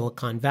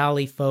Silicon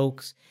Valley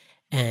folks,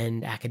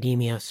 and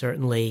academia,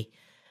 certainly.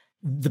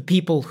 The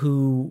people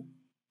who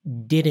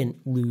didn't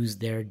lose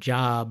their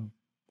job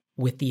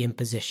with the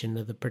imposition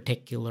of the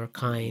particular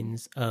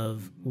kinds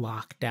of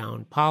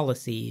lockdown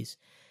policies,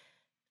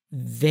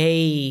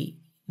 they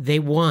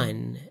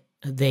won,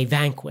 they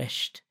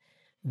vanquished,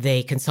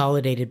 they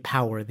consolidated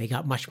power, they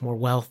got much more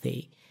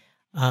wealthy.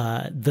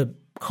 The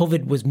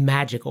COVID was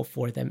magical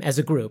for them as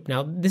a group.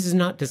 Now, this is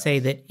not to say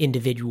that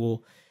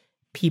individual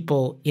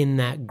people in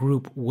that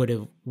group would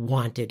have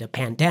wanted a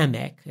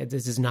pandemic.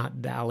 This is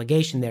not the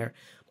allegation there,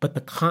 but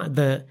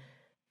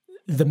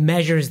the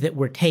measures that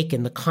were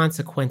taken, the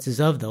consequences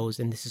of those,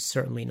 and this is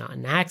certainly not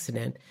an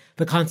accident,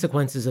 the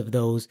consequences of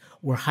those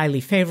were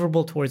highly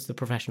favorable towards the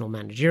professional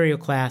managerial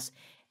class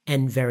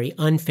and very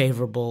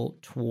unfavorable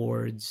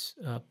towards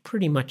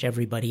pretty much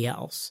everybody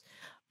else.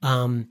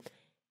 And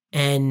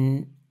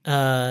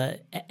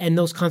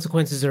those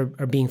consequences are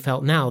being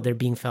felt now. They're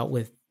being felt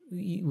with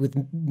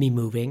me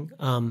moving.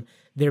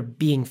 They're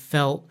being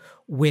felt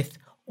with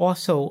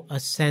also a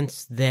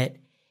sense that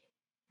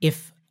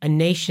if a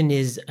nation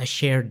is a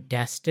shared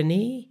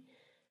destiny,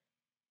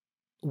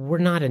 we're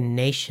not a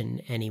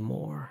nation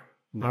anymore,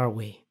 are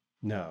we?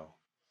 No,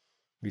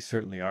 we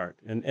certainly aren't.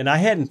 And I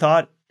hadn't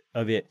thought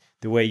of it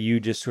the way you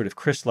just sort of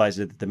crystallized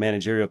it, that the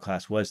managerial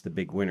class was the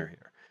big winner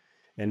here.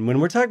 And when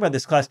we're talking about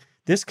this class,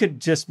 this could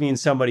just mean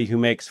somebody who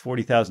makes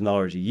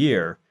 $40,000 a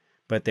year,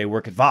 but they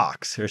work at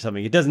Vox or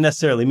something. It doesn't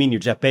necessarily mean you're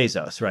Jeff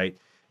Bezos, right?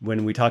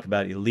 When we talk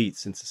about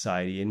elites in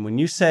society. And when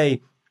you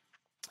say,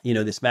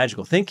 this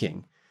magical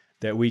thinking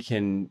that we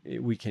can,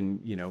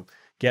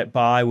 get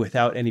by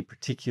without any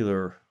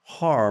particular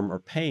harm or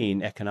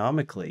pain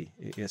economically,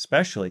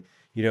 especially,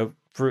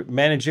 for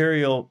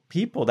managerial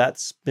people,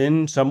 that's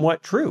been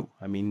somewhat true.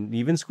 I mean,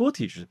 even school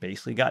teachers have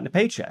basically gotten a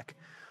paycheck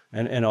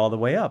and all the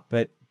way up.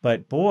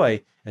 But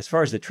boy, as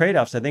far as the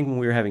trade-offs, I think when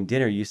we were having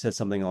dinner, you said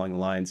something along the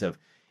lines of,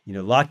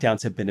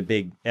 lockdowns have been a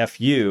big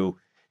FU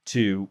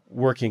to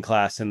working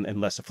class and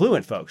less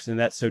affluent folks. And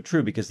that's so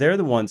true because they're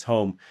the ones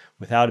home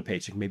without a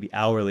paycheck, maybe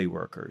hourly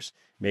workers,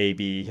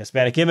 maybe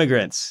Hispanic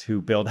immigrants who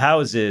build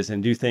houses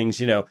and do things,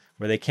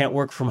 where they can't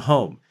work from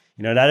home.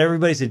 Not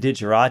everybody's a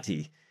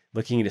digerati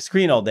looking at a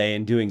screen all day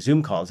and doing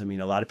Zoom calls. I mean,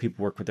 a lot of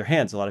people work with their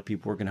hands. A lot of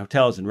people work in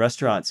hotels and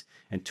restaurants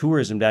and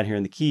tourism down here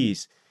in the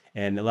Keys.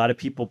 And a lot of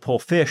people pull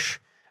fish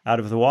out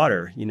of the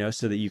water,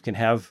 so that you can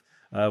have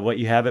what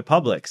you have at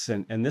Publix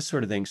and this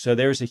sort of thing. So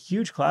there's a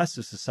huge class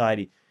of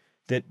society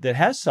that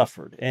has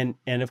suffered. And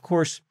of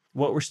course,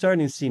 what we're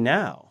starting to see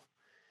now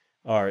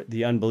are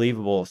the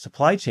unbelievable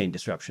supply chain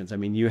disruptions. I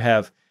mean, you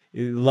have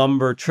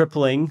lumber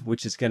tripling,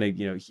 which is going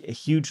to,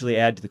 hugely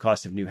add to the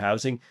cost of new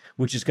housing,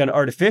 which is going to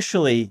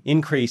artificially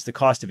increase the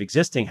cost of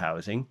existing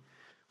housing,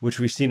 which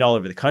we've seen all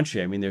over the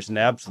country. I mean, there's an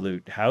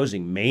absolute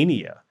housing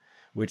mania,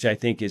 which I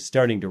think is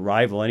starting to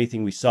rival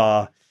anything we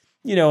saw,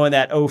 in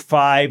that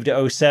 05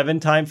 to 07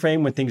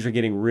 timeframe when things were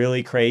getting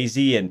really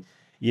crazy and,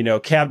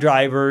 cab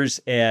drivers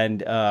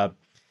and,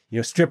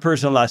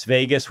 strippers in Las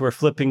Vegas were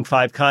flipping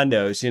 5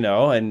 condos,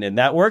 and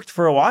that worked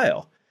for a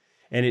while.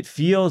 And it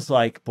feels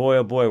like, boy,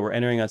 oh boy, we're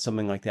entering on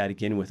something like that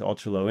again with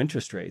ultra low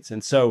interest rates.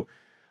 And so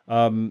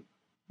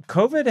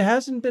COVID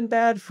hasn't been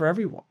bad for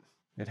everyone.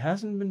 It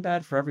hasn't been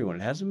bad for everyone.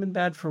 It hasn't been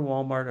bad for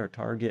Walmart or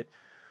Target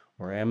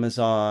or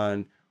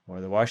Amazon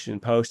or the Washington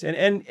Post.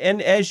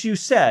 And as you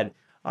said,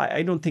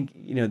 I don't think,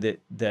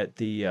 that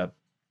the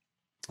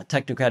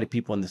technocratic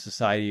people in the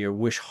society or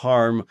wish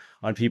harm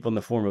on people in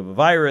the form of a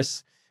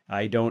virus.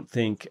 I don't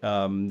think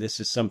this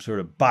is some sort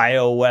of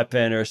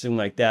bioweapon or something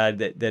like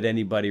that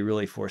anybody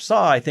really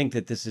foresaw. I think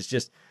that this is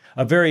just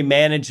a very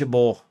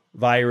manageable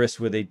virus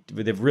with a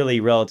really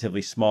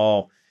relatively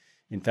small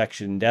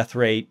infection death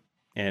rate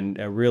and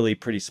a really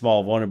pretty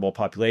small vulnerable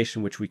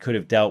population, which we could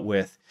have dealt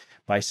with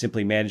by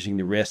simply managing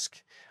the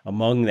risk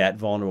among that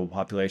vulnerable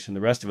population.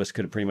 The rest of us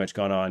could have pretty much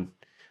gone on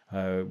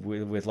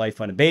with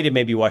life unabated.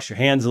 Maybe wash your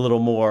hands a little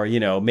more,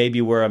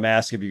 maybe wear a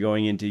mask if you're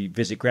going in to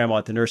visit grandma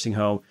at the nursing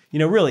home,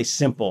 really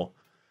simple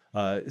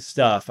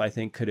stuff I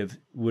think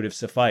would have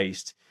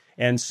sufficed.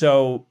 And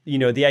so,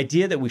 the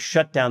idea that we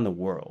shut down the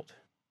world,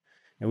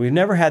 and we've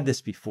never had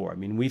this before. I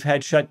mean, we've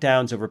had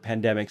shutdowns over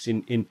pandemics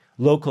in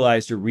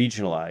localized or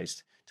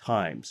regionalized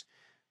times.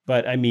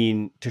 But I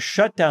mean, to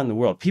shut down the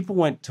world, people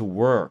went to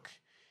work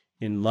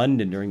in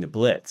London during the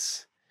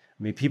Blitz.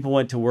 I mean, people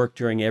went to work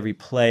during every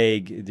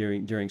plague,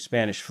 during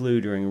Spanish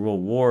flu, during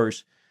world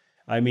wars.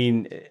 I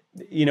mean,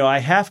 I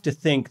have to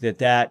think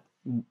that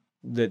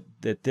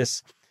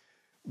this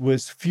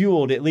was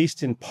fueled, at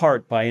least in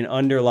part, by an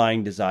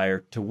underlying desire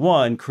to,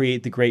 one,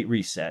 create the Great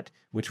Reset,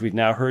 which we've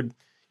now heard,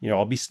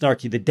 I'll be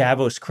snarky, the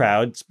Davos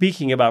crowd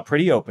speaking about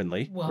pretty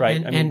openly,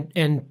 right?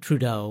 And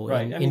Trudeau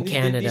right. in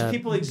Canada these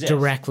people exist.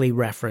 Directly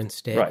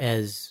referenced it right.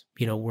 as,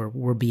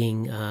 we're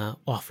being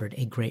offered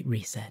a Great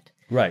Reset.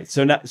 Right.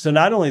 So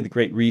not only the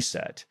Great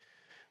Reset,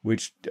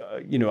 which,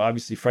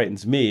 obviously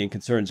frightens me and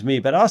concerns me.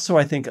 But also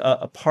I think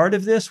a part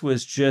of this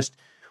was just,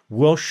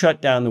 we'll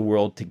shut down the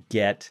world to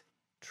get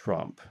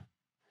Trump.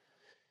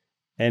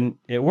 And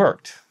it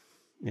worked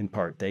in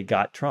part. They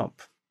got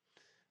Trump.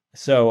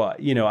 So,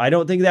 I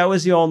don't think that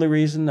was the only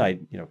reason.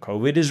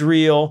 COVID is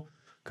real.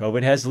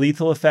 COVID has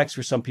lethal effects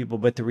for some people,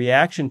 but the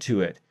reaction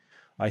to it,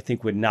 I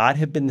think, would not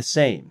have been the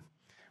same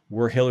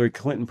were Hillary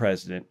Clinton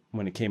president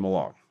when it came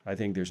along. I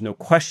think there's no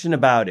question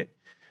about it,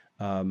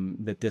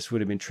 that this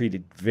would have been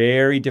treated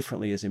very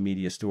differently as a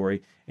media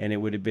story. And it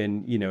would have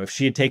been, if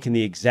she had taken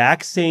the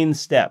exact same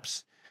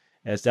steps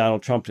as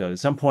Donald Trump did. At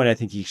some point, I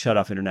think he shut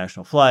off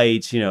international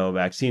flights,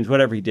 vaccines,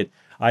 whatever he did.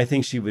 I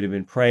think she would have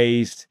been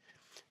praised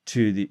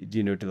to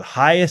the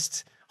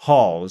highest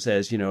halls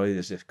as,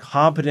 as a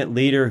competent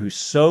leader who's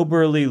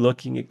soberly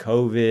looking at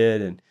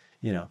COVID. And,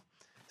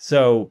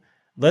 so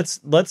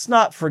let's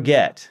not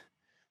forget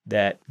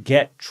that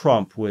Get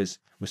Trump was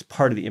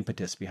part of the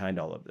impetus behind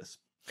all of this.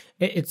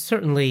 It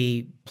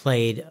certainly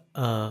played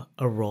a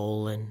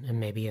role, and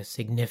maybe a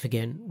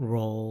significant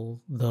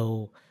role,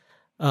 though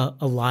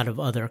a lot of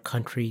other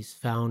countries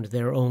found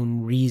their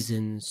own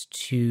reasons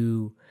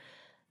to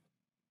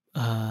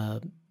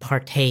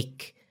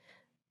partake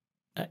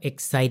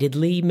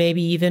excitedly,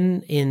 maybe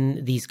even,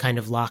 in these kind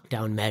of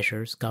lockdown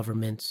measures.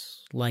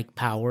 Governments like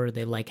power.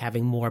 They like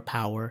having more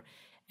power.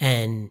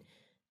 And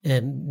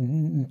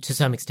to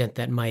some extent,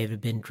 that might have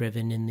been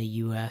driven in the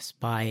U.S.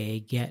 by a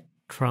Get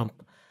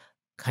Trump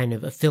kind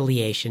of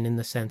affiliation, in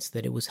the sense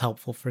that it was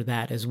helpful for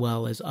that as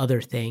well as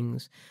other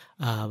things.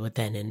 But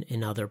then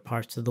in other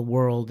parts of the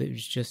world, it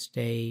was just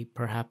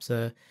perhaps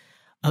a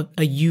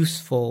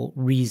useful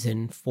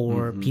reason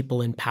for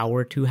people in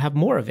power to have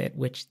more of it,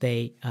 which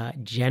they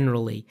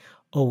generally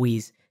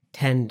always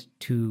tend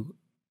to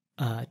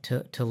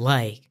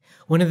like.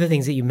 One of the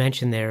things that you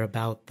mentioned there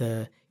about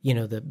the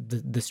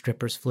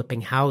strippers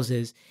flipping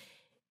houses,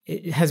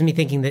 it has me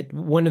thinking that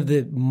one of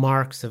the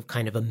marks of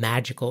kind of a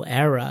magical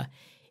era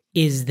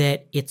is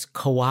that it's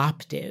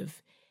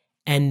co-optive,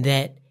 and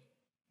that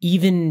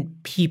even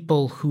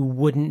people who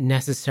wouldn't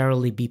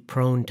necessarily be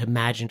prone to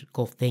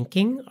magical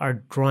thinking are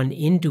drawn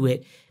into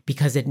it,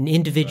 because at an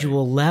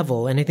individual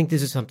level, and I think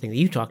this is something that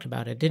you talked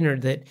about at dinner,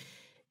 that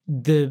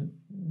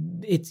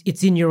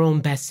it's in your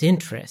own best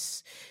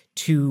interests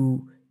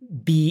to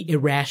be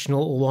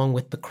irrational along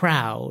with the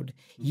crowd.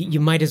 You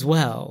might as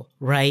well,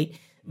 right?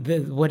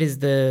 What is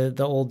the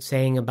old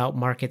saying about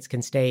markets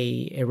can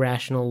stay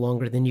irrational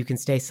longer than you can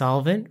stay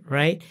solvent,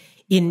 right?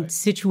 In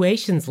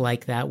situations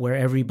like that, where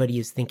everybody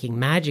is thinking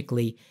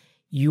magically,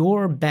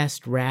 your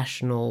best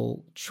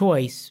rational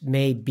choice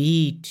may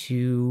be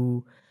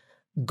to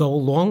go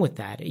along with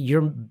that.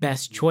 Your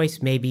best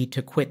choice may be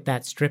to quit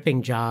that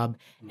stripping job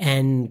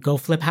and go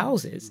flip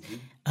houses.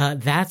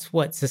 That's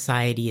what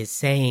society is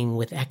saying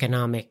with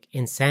economic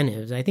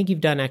incentives. I think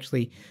you've done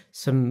actually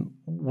some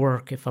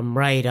work, if I'm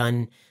right,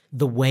 on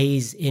the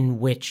ways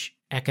in which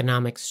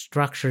economic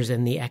structures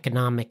and the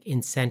economic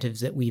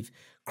incentives that we've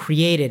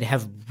created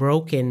have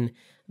broken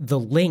the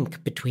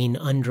link between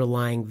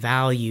underlying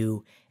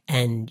value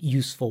and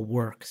useful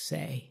work,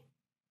 say.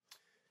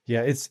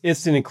 Yeah,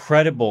 it's an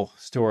incredible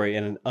story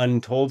and an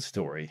untold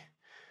story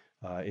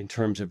in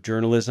terms of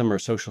journalism or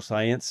social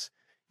science.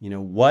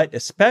 What,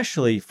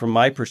 especially from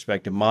my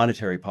perspective,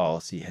 monetary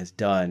policy has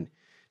done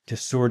to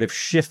sort of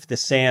shift the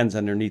sands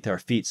underneath our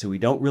feet, so we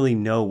don't really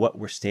know what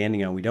we're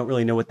standing on. We don't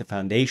really know what the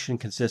foundation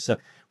consists of.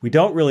 We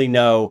don't really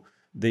know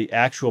the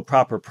actual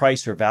proper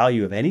price or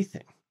value of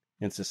anything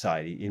in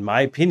society, in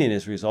my opinion,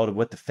 as a result of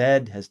what the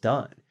Fed has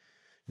done.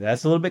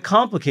 That's a little bit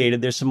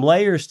complicated. There's some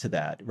layers to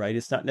that, right?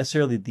 It's not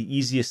necessarily the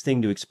easiest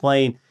thing to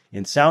explain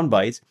in sound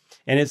bites,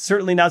 and it's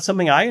certainly not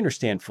something I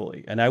understand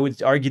fully. And I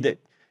would argue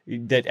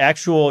that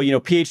actual,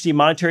 PhD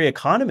monetary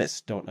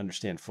economists don't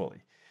understand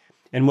fully.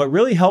 And what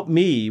really helped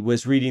me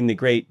was reading The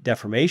Great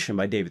Deformation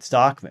by David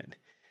Stockman,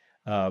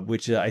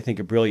 which is, I think,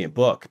 a brilliant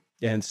book.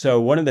 And so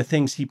one of the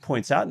things he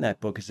points out in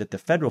that book is that the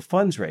federal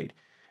funds rate,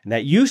 and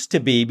that used to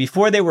be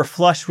before they were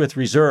flush with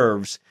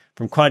reserves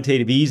from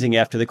quantitative easing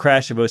after the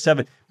crash of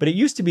 '07, but it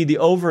used to be the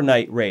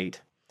overnight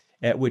rate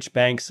at which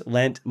banks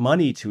lent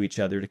money to each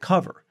other to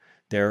cover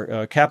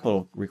their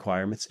capital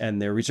requirements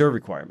and their reserve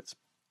requirements.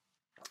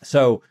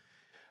 So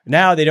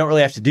now they don't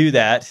really have to do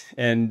that,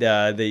 and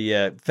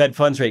the Fed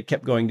funds rate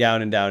kept going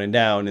down and down and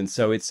down, and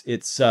so it's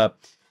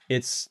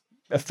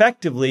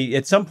effectively,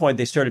 at some point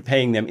they started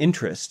paying them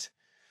interest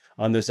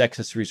on those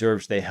excess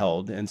reserves they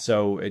held, and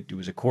so it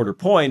was a quarter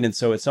point, and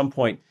so at some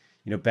point,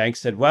 banks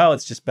said, well,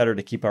 it's just better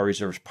to keep our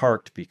reserves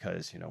parked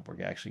because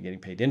we're actually getting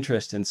paid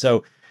interest, and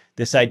so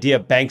this idea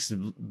of banks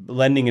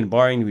lending and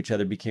borrowing to each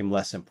other became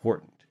less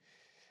important.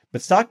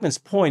 But Stockman's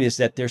point is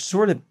that there's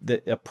sort of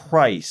a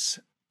price,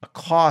 a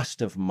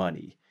cost of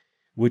money,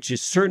 which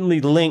is certainly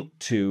linked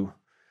to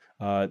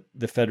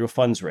the federal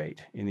funds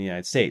rate in the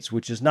United States,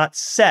 which is not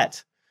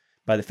set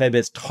by the Fed, but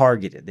it's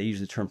targeted. They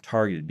use the term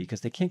targeted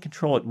because they can't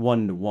control it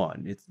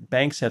one-to-one.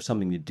 Banks have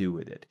something to do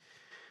with it.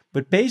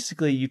 But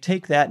basically, you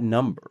take that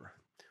number,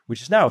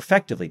 which is now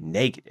effectively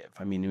negative.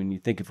 I mean, when you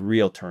think of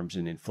real terms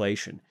in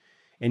inflation,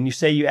 And you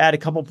say you add a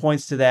couple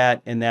points to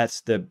that, and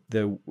that's the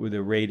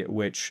rate at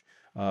which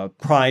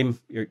prime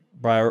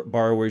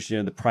borrowers,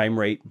 the prime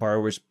rate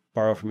borrowers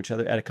borrow from each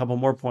other. Add a couple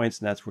more points,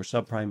 and that's where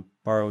subprime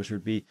borrowers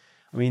would be.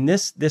 I mean,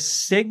 this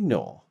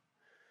signal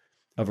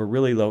of a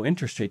really low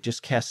interest rate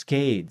just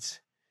cascades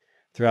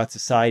throughout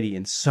society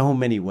in so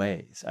many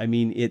ways. I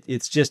mean,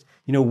 it's just,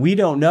 we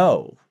don't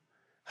know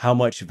how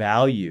much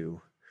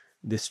value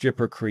the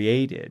stripper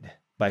created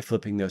by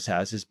flipping those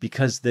houses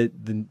because the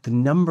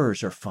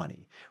numbers are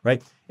funny,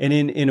 right? And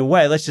in a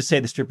way, let's just say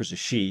the stripper's a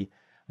she.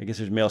 I guess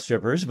there's male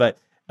strippers, but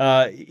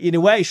in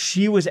a way,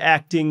 she was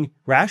acting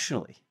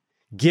rationally,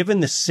 given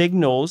the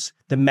signals,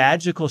 the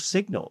magical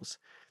signals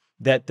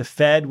that the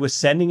Fed was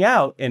sending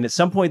out. And at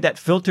some point that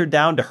filtered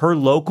down to her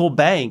local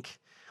bank,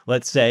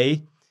 let's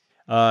say,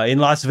 in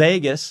Las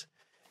Vegas.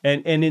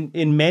 And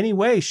in many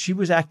ways, she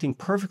was acting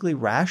perfectly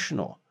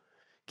rational,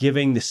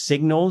 giving the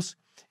signals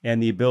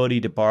and the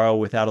ability to borrow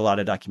without a lot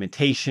of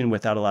documentation,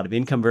 without a lot of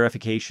income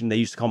verification. They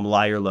used to call them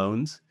liar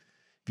loans.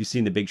 If you've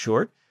seen The Big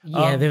Short.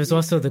 Yeah, there was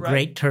also the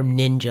great term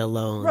ninja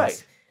loans.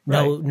 Right.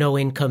 No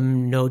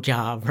income, no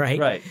job, right?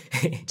 Right.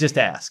 Just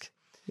ask.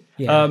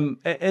 Yeah.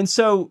 And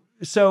so,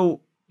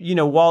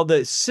 while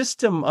the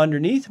system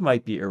underneath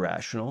might be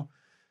irrational,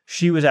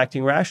 she was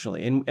acting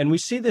rationally. And we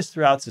see this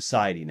throughout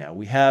society now.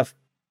 We have,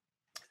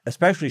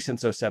 especially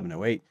since 07,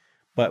 08,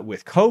 but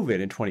with COVID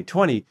in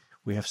 2020,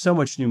 we have so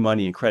much new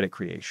money and credit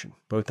creation,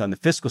 both on the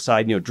fiscal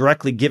side,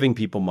 directly giving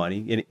people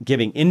money and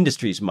giving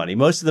industries money.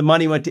 Most of the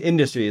money went to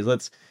industries.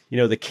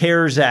 The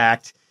CARES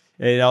Act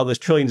and all those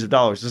trillions of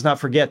dollars. Let's not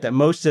forget that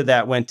most of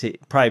that went to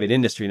private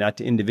industry, not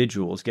to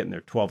individuals getting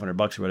their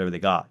 $1,200 or whatever they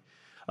got.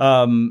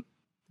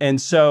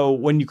 And so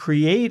when you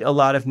create a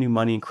lot of new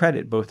money and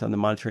credit, both on the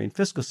monetary and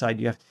fiscal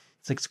side,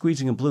 it's like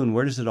squeezing a balloon.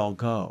 Where does it all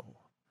go?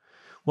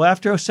 Well,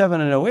 after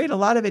 07 and 08, a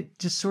lot of it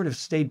just sort of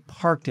stayed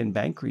parked in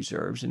bank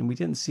reserves, and we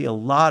didn't see a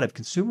lot of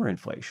consumer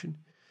inflation.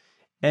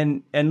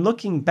 And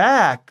looking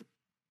back,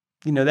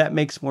 that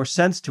makes more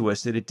sense to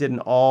us that it didn't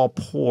all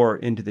pour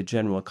into the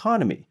general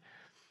economy.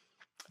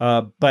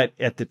 But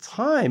at the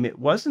time, it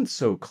wasn't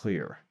so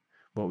clear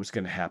what was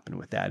going to happen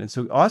with that. And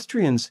so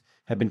Austrians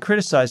have been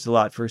criticized a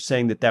lot for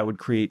saying that would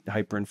create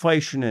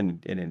hyperinflation,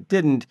 and it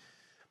didn't.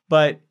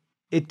 But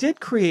it did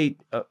create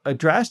a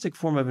drastic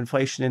form of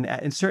inflation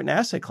in certain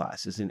asset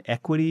classes, in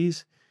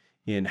equities,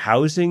 in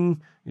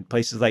housing, in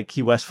places like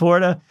Key West,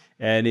 Florida,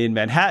 and in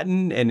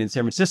Manhattan, and in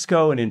San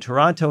Francisco, and in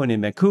Toronto, and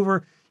in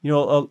Vancouver.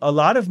 A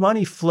lot of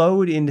money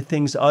flowed into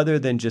things other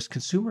than just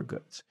consumer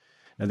goods.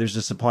 Now, there's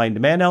a supply and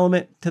demand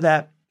element to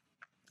that,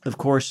 of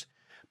course,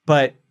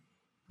 but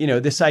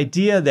this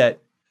idea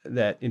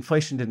that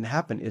inflation didn't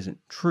happen isn't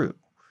true.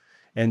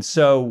 And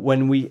so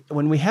when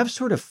we have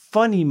sort of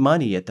funny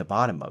money at the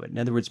bottom of it, in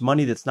other words,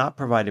 money that's not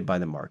provided by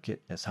the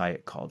market, as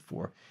Hayek called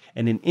for,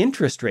 and an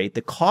interest rate,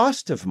 the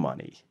cost of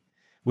money,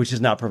 which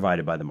is not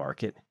provided by the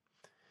market,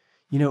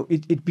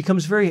 it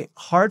becomes very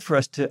hard for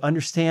us to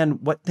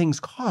understand what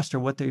things cost or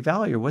what they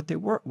value or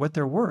what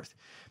they're worth.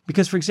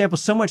 Because, for example,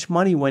 so much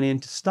money went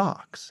into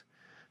stocks.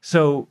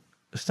 So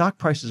stock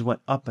prices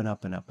went up and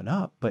up and up and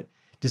up. But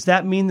does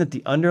that mean that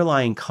the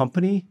underlying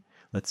company,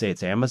 let's say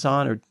it's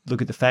Amazon, or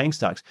look at the FANG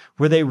stocks,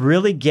 were they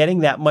really getting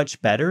that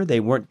much better? They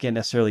weren't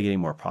necessarily getting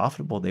more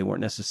profitable. They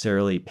weren't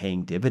necessarily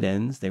paying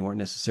dividends. They weren't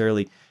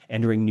necessarily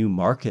entering new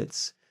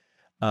markets.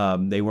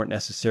 They weren't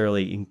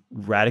necessarily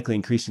radically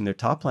increasing their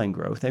top line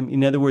growth. I mean,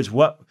 in other words,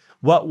 what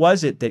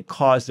was it that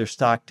caused their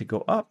stock to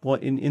go up? Well,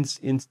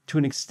 to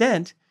an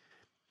extent,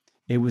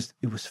 it was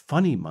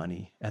funny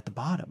money at the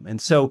bottom. And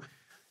so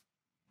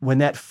when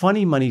that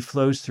funny money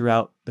flows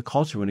throughout the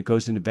culture, when it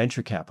goes into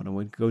venture capital,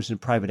 when it goes into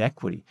private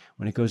equity,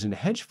 when it goes into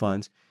hedge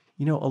funds,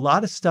 a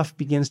lot of stuff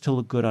begins to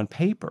look good on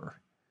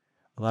paper.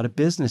 A lot of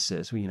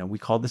businesses, we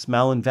call this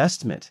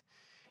malinvestment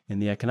in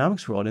the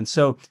economics world. And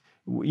so,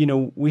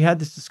 we had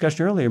this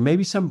discussion earlier.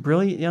 Maybe some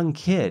brilliant young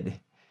kid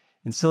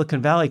in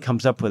Silicon Valley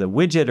comes up with a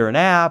widget or an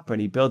app,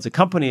 and he builds a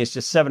company. It's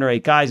just 7 or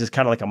 8 guys. It's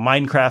kind of like a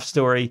Minecraft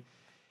story.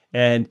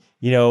 And,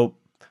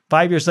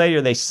 5 years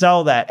later, they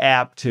sell that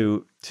app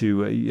to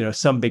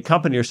some big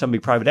company or some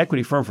big private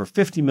equity firm for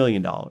 $50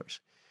 million.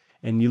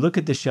 And you look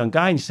at this young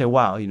guy and you say,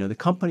 wow, the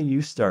company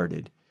you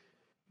started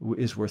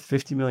is worth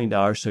 $50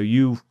 million. So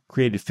you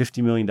created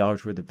 $50 million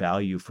worth of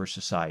value for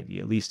society,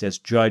 at least as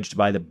judged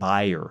by the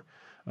buyer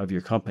of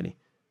your company.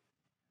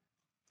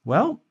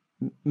 Well,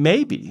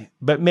 maybe,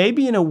 but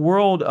maybe in a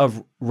world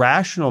of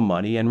rational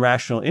money and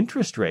rational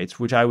interest rates,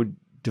 which I would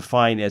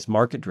define as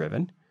market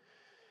driven,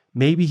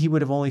 maybe he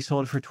would have only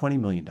sold it for $20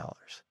 million.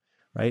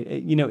 Right?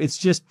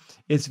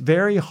 It's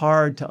very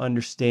hard to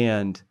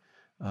understand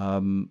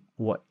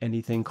what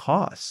anything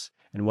costs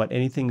and what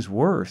anything's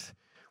worth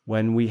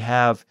when we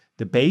have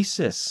the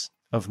basis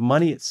of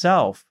money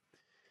itself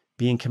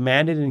being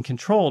commanded and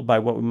controlled by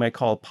what we might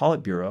call a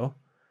Politburo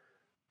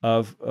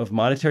of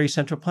monetary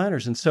central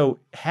planners. And so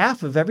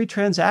half of every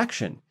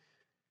transaction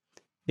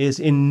is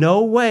in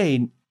no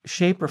way,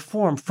 shape, or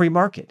form free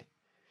market.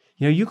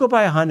 You go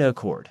buy a Honda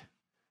Accord.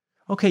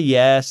 Okay,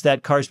 yes,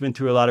 that car's been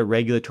through a lot of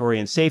regulatory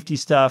and safety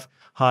stuff.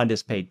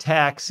 Honda's paid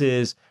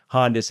taxes.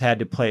 Honda's had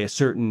to pay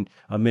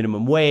a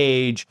minimum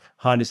wage.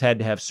 Honda's had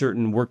to have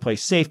certain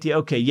workplace safety.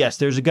 Okay, yes,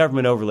 there's a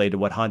government overlay to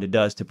what Honda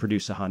does to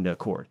produce a Honda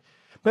Accord.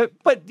 But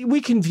we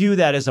can view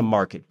that as a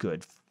market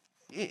good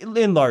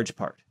in large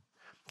part.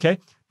 Okay,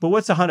 but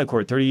what's a Honda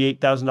Accord?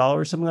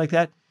 $38,000, something like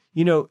that?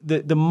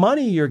 The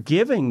money you're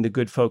giving the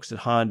good folks at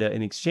Honda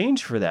in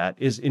exchange for that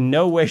is in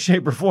no way,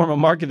 shape, or form a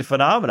market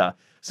phenomena.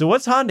 So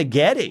what's Honda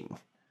getting?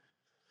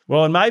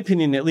 Well, in my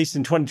opinion, at least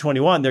in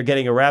 2021, they're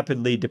getting a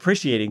rapidly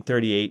depreciating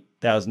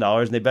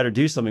 $38,000, and they better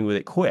do something with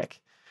it quick.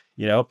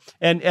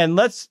 And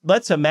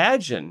let's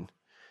imagine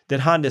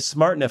that Honda's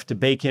smart enough to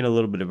bake in a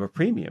little bit of a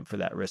premium for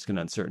that risk and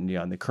uncertainty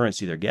on the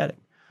currency they're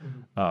getting.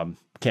 Mm-hmm.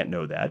 Can't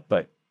know that,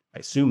 but I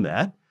assume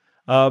that.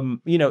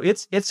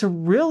 It's a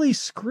really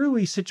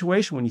screwy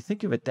situation when you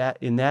think of it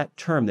in that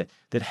term,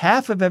 that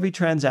half of every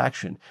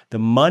transaction, the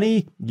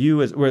money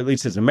you, or at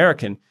least as an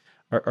American,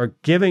 are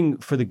giving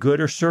for the good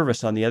or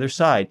service on the other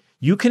side,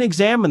 you can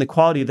examine the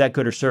quality of that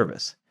good or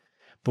service.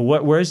 But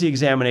where's the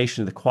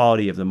examination of the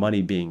quality of the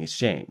money being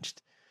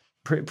exchanged?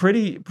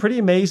 Pretty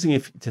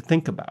amazing to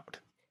think about.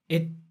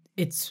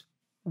 It's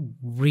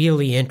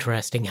really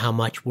interesting how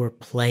much we're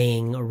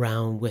playing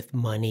around with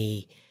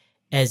money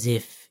as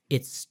if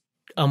it's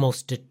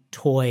almost a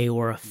toy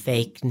or a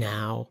fake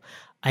now.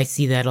 I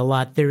see that a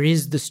lot. There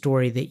is the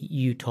story that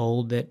you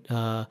told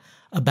that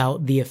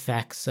about the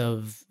effects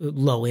of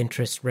low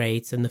interest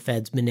rates and the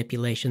Fed's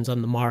manipulations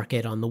on the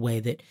market, on the way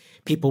that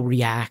people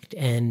react,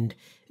 and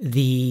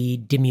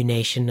the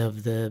diminution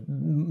of the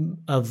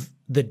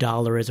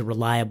dollar as a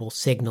reliable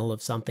signal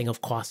of something,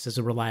 of cost as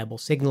a reliable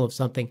signal of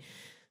something.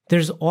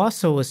 There's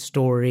also a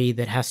story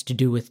that has to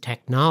do with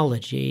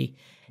technology,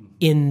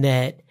 in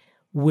that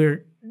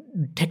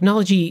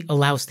technology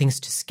allows things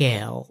to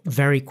scale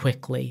very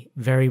quickly,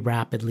 very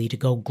rapidly, to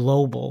go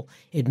global.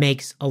 It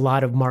makes a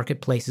lot of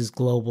marketplaces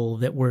global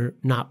that were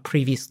not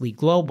previously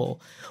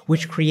global,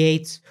 which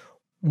creates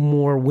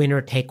more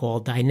winner-take-all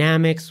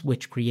dynamics,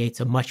 which creates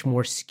a much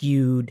more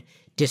skewed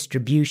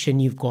distribution.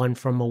 You've gone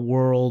from a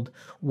world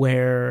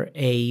where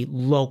a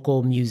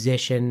local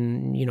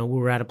musician,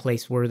 we're at a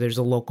place where there's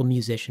a local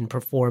musician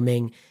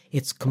performing.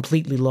 It's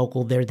completely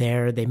local. They're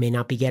there. They may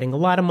not be getting a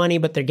lot of money,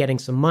 but they're getting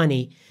some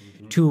money.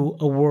 To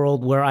a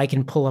world where I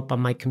can pull up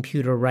on my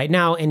computer right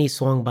now any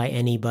song by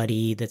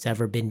anybody that's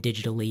ever been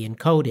digitally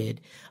encoded,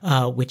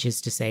 which is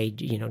to say,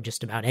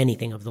 just about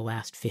anything of the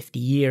last 50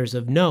 years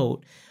of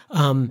note.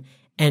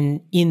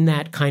 And in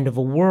that kind of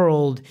a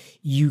world,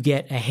 you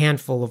get a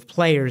handful of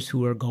players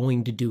who are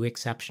going to do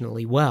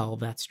exceptionally well.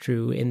 That's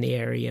true in the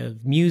area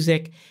of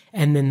music,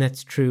 and then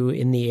that's true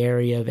in the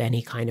area of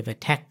any kind of a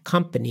tech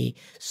company.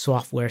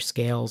 Software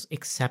scales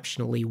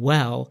exceptionally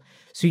well.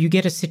 So you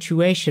get a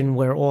situation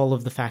where all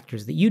of the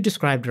factors that you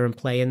described are in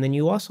play, and then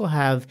you also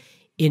have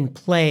in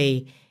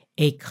play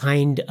a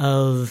kind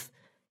of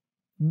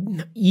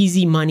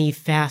easy money,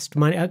 fast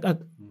money,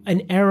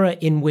 an era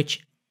in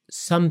which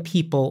some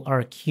people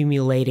are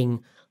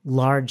accumulating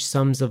large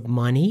sums of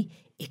money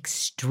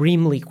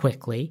extremely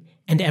quickly,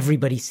 and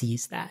everybody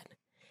sees that.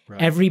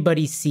 Right.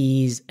 Everybody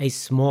sees a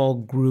small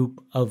group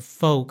of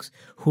folks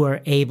who are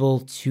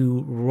able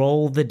to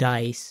roll the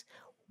dice,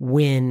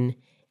 win,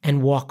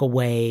 and walk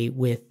away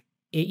with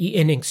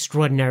an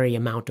extraordinary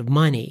amount of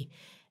money.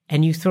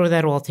 And you throw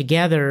that all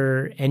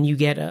together, and you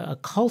get a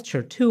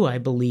culture, too, I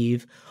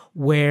believe,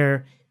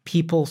 where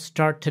people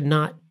start to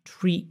not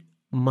treat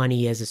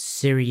money as a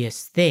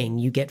serious thing.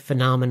 You get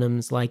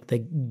phenomenons like the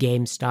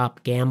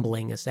GameStop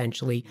gambling,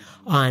 essentially,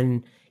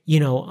 on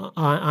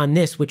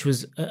this, which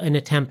was an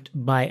attempt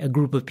by a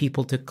group of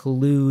people to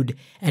collude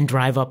and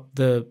drive up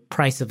the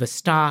price of a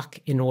stock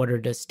in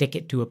order to stick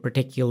it to a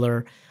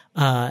particular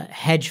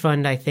hedge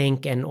fund, I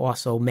think, and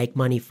also make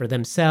money for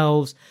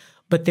themselves.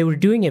 But they were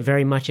doing it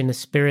very much in a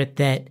spirit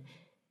that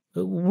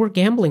we're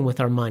gambling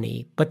with our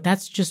money, but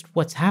that's just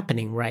what's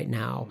happening right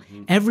now.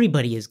 Mm-hmm.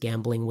 Everybody is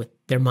gambling with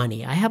their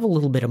money. I have a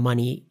little bit of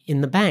money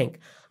in the bank.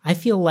 I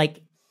feel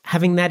like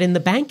having that in the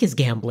bank is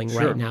gambling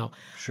right now.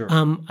 Sure.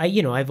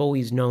 I've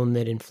always known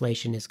that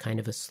inflation is kind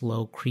of a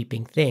slow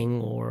creeping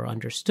thing, or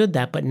understood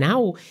that, but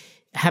now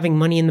having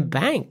money in the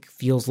bank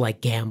feels like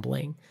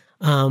gambling.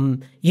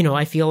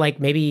 I feel like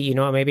maybe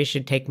I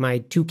should take my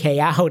 $2,000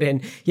 out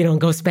and,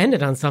 go spend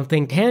it on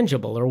something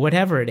tangible or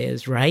whatever it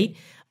is, right?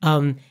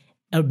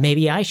 Or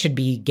maybe I should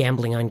be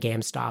gambling on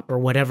GameStop or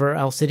whatever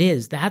else it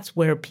is. That's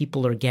where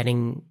people are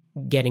getting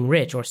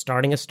rich, or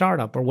starting a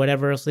startup or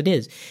whatever else it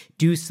is.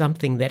 Do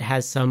something that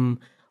has some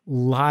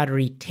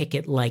lottery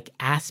ticket-like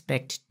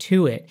aspect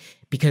to it,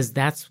 because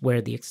that's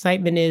where the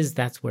excitement is.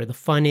 That's where the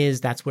fun is.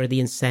 That's where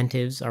the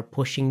incentives are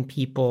pushing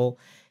people.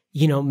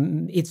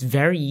 It's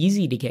very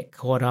easy to get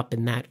caught up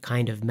in that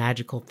kind of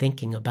magical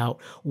thinking about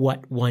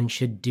what one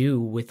should do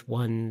with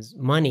one's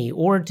money,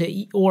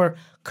 or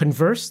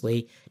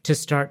conversely, to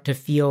start to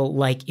feel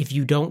like if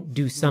you don't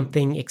do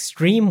something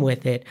extreme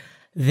with it,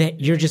 that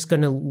you're just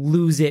going to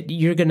lose it.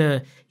 You're going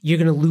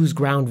to lose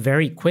ground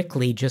very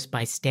quickly just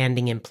by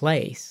standing in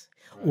place.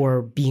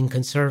 or being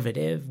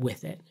conservative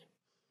with it?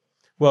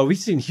 Well, we've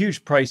seen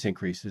huge price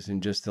increases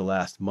in just the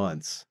last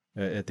months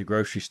at the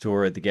grocery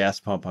store, at the gas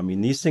pump. I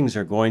mean, these things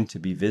are going to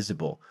be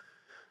visible,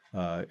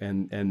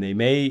 and they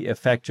may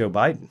affect Joe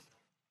Biden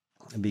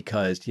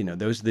because,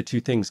 those are the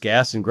two things,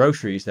 gas and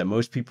groceries, that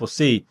most people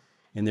see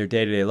in their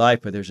day-to-day life,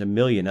 but there's a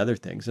million other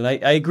things. And I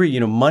agree,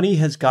 money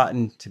has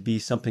gotten to be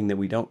something that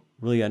we don't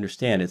really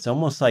understand. It's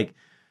almost like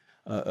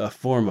a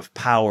form of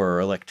power or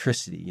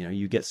electricity.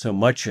 You get so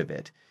much of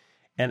it.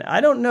 And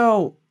I don't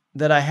know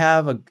that I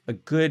have a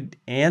good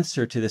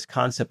answer to this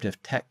concept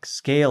of tech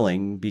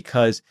scaling,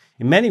 because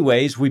in many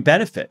ways we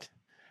benefit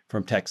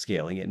from tech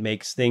scaling. It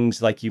makes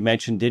things, like you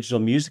mentioned, digital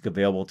music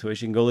available to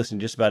us. You can go listen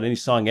to just about any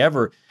song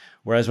ever.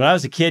 Whereas when I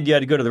was a kid, you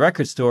had to go to the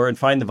record store and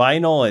find the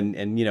vinyl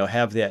and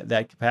have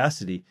that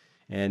capacity.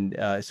 And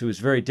so it was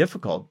very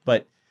difficult.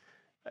 But,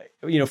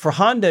 for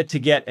Honda to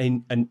get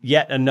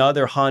yet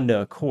another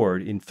Honda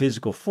Accord in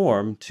physical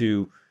form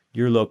to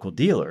your local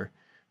dealer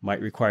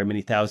might require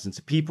many thousands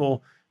of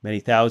people,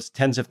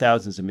 tens of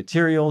thousands of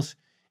materials,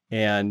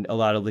 and a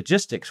lot of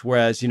logistics.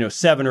 Whereas,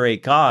 7 or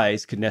 8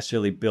 guys could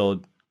necessarily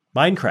build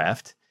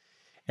Minecraft,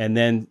 and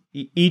then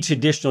each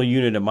additional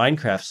unit of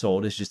Minecraft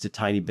sold is just a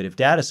tiny bit of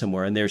data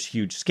somewhere, and there's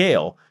huge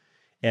scale.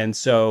 And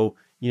so,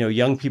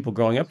 young people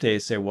growing up today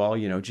say, well,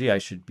 gee, I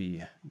should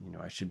be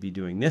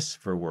doing this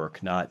for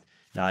work, not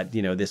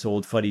this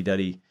old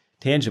fuddy-duddy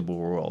tangible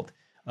world.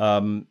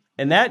 And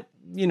that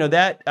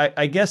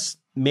I guess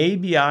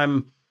maybe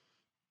I'm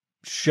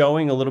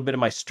showing a little bit of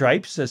my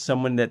stripes as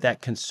someone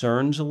that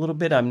concerns a little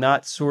bit. I'm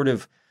not sort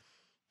of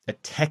a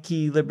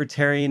techie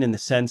libertarian in the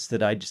sense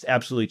that I just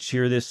absolutely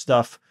cheer this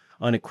stuff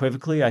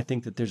unequivocally. I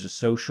think that there's a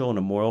social and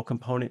a moral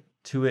component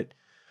to it.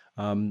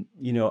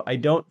 I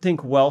don't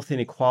think wealth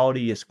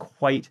inequality is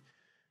quite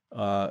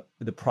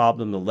the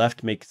problem the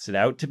left makes it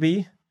out to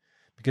be,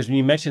 because when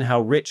you mention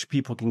how rich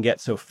people can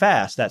get so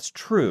fast, that's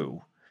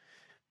true.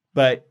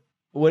 But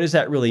what does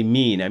that really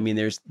mean? I mean,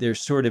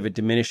 there's sort of a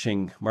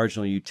diminishing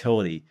marginal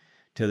utility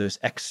to those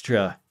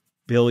extra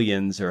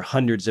billions or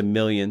hundreds of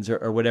millions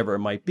or whatever it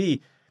might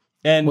be.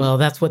 And well,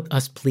 that's what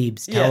us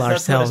plebes tell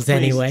ourselves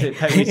anyway.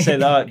 We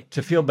said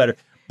to feel better.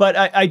 But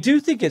I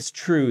do think it's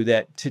true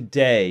that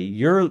today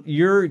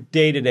your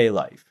day-to-day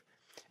life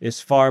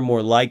is far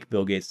more like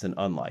Bill Gates than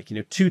unlike.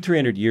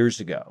 200-300 years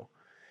ago,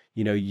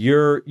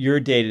 your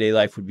day-to-day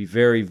life would be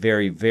very,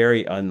 very,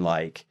 very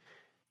unlike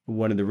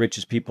one of the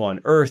richest people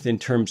on earth in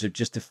terms of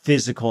just the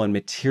physical and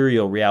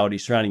material reality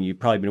surrounding you. You've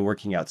probably been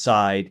working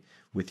outside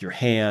with your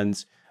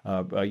hands,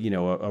 a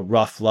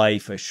rough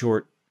life, a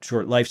short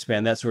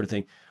lifespan, that sort of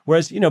thing.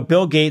 Whereas,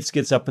 Bill Gates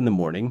gets up in the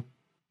morning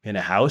in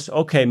a house.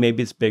 Okay,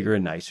 maybe it's bigger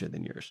and nicer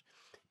than yours.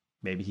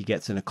 Maybe he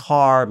gets in a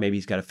car. Maybe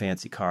he's got a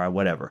fancy car,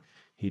 whatever.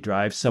 He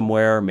drives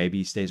somewhere. Maybe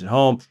he stays at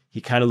home.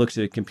 He kind of looks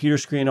at a computer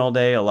screen all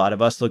day. A lot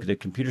of us look at a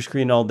computer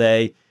screen all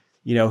day.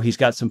 He's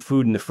got some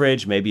food in the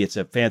fridge. Maybe it's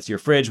a fancier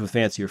fridge with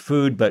fancier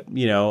food. But,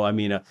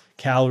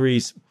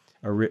 calories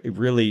are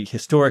really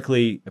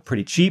historically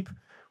pretty cheap.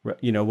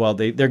 Well,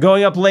 they're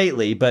going up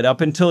lately, but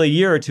up until a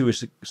year or two or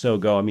so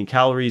ago,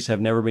 calories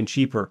have never been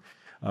cheaper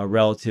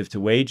relative to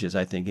wages,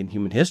 I think, in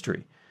human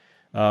history.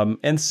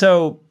 And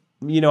so,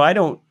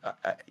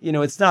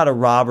 it's not a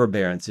robber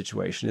baron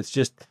situation. It's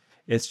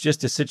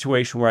just a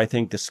situation where I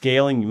think the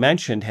scaling you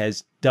mentioned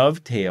has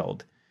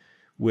dovetailed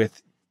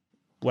with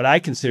what I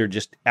consider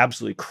just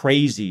absolutely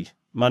crazy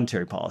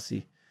monetary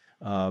policy,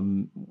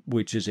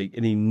 which is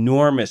an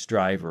enormous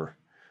driver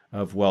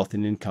of wealth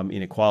and income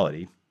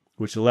inequality,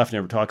 which the left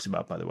never talks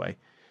about, by the way.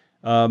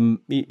 And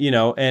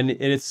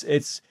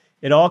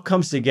it all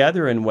comes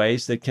together in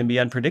ways that can be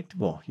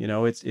unpredictable.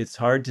 It's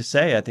hard to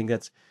say. I think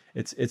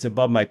it's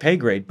above my pay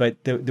grade.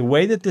 But the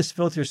way that this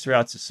filters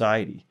throughout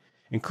society,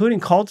 including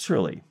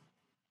culturally,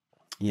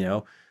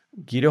 Guido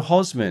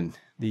Hülsmann,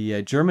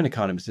 the German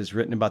economist, has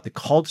written about the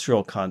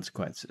cultural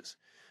consequences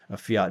of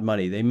fiat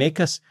money. They make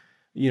us,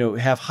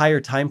 have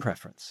higher time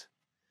preference.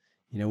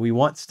 We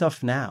want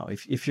stuff now.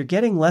 If you're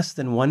getting less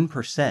than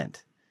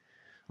 1%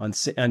 on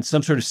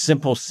some sort of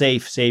simple,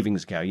 safe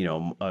savings account,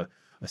 a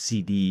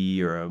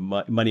CD or a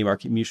money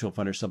market mutual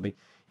fund or something,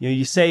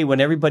 you say when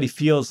everybody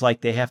feels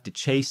like they have to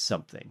chase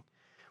something.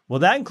 Well,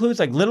 that includes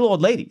like little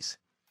old ladies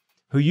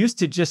who used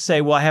to just say,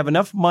 well, I have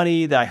enough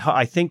money that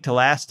I think to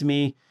last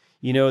me,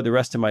 the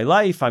rest of my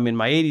life. I'm in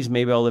my 80s.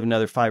 Maybe I'll live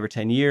another 5 or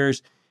 10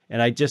 years.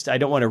 And I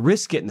don't want to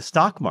risk it in the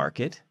stock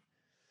market.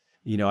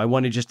 I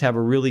want to just have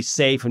a really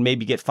safe and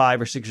maybe get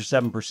 5 or 6 or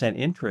 7%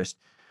 interest.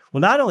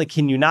 Well, not only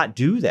can you not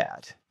do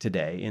that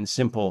today in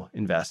simple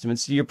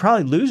investments, you're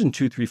probably losing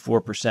 2, 3,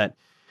 4%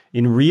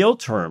 in real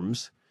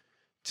terms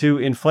to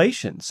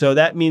inflation. So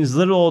that means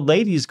little old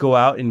ladies go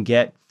out and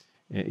get,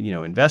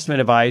 investment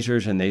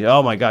advisors, and they,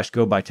 oh my gosh,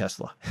 go buy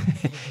Tesla,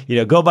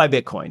 go buy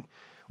Bitcoin,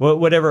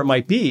 whatever it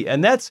might be.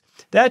 And that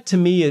to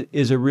me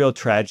is a real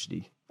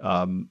tragedy.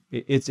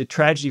 It's a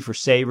tragedy for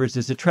savers.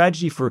 It's a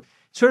tragedy for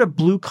sort of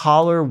blue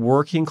collar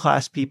working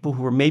class people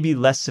who are maybe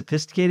less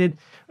sophisticated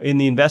in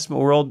the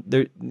investment world.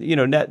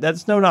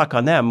 That's no knock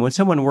on them. When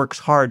someone works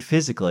hard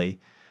physically,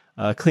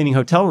 cleaning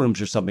hotel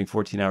rooms or something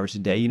 14 hours a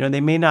day.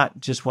 They may not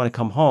just want to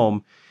come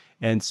home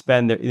and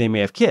they may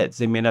have kids.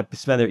 They may not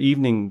spend their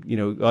evening,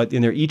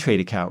 in their E-Trade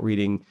account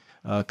reading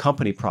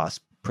company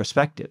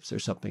perspectives or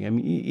something. I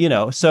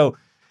mean, so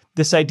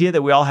this idea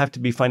that we all have to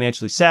be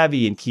financially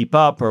savvy and keep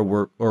up, or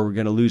we're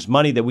going to lose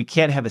money, that we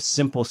can't have a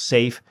simple,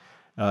 safe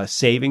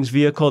savings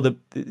vehicle.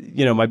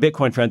 My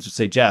Bitcoin friends would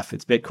say, Jeff,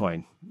 it's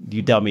Bitcoin.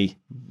 You dummy,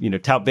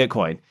 tout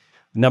Bitcoin,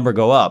 number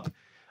go up.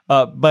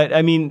 But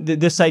I mean,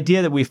 this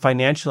idea that we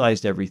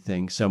financialized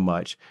everything so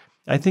much,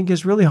 I think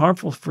is really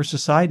harmful for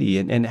society.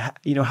 And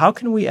how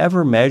can we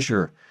ever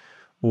measure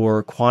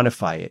or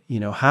quantify it?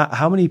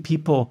 How many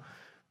people,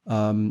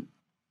 bought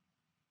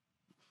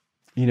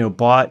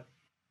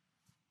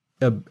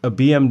a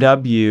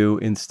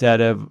BMW instead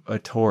of a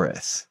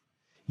Taurus?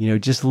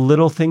 Just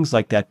little things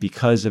like that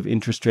because of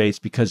interest rates,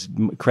 because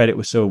credit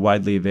was so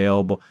widely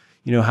available.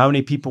 How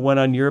many people went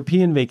on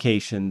European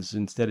vacations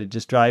instead of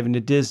just driving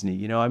to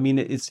Disney? I mean,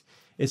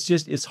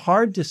 it's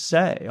hard to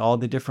say all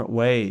the different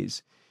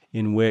ways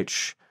in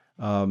which,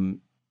 fiat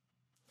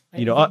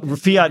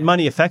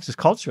money affects us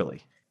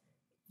culturally.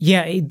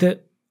 Yeah,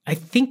 I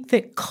think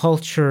that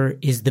culture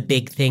is the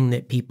big thing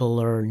that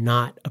people are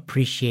not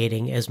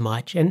appreciating as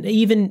much. And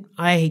even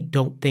I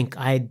don't think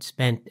I'd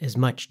spent as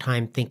much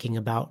time thinking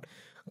about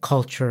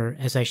culture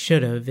as I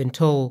should have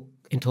until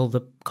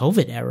the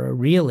COVID era,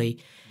 really.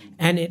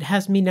 And it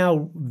has me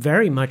now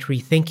very much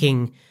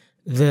rethinking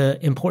the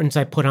importance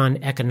I put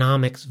on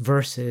economics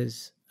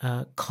versus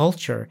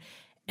culture.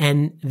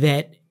 And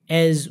that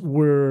as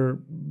we're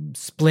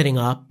splitting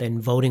up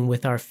and voting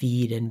with our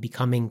feet and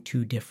becoming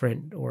two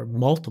different or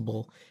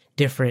multiple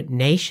different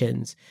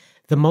nations,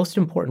 the most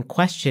important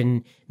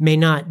question may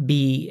not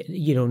be,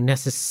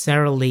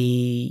 necessarily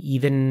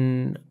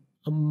even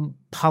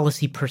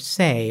policy per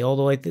se,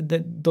 although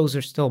those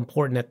are still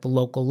important at the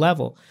local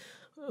level.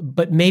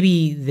 But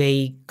maybe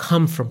they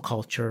come from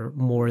culture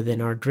more than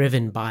are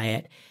driven by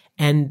it.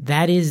 And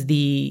that is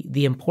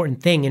the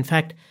important thing. In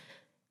fact,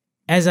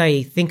 as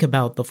I think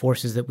about the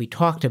forces that we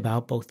talked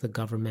about, both the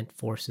government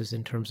forces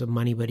in terms of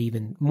money, but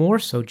even more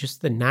so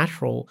just the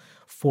natural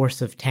force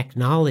of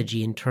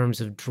technology in terms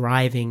of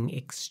driving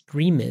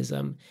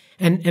extremism.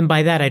 And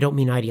by that, I don't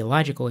mean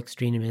ideological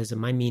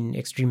extremism. I mean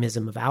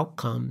extremism of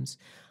outcomes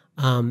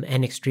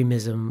and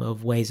extremism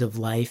of ways of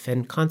life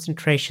and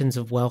concentrations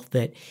of wealth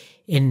that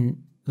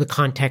in the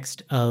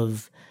context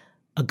of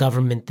a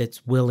government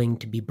that's willing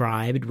to be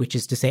bribed, which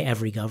is to say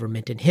every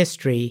government in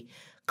history,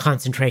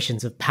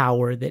 concentrations of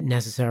power that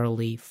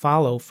necessarily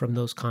follow from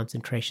those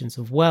concentrations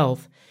of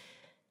wealth,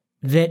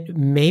 that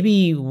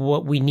maybe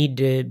what we need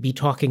to be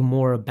talking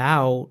more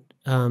about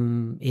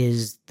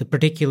is the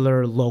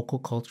particular local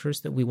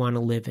cultures that we want to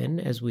live in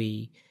as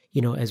we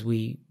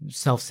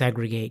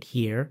self-segregate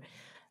here.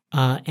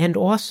 And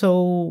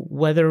also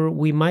whether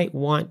we might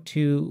want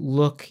to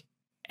look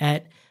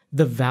at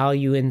the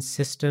value in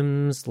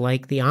systems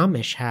like the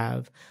Amish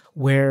have,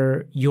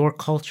 where your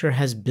culture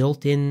has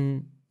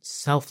built-in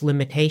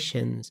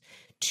self-limitations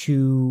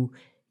to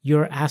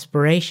your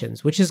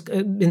aspirations, which is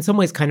in some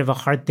ways kind of a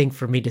hard thing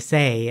for me to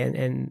say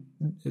and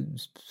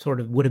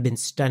sort of would have been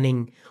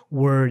stunning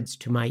words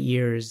to my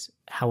ears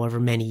however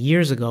many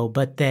years ago,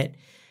 but that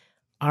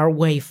our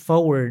way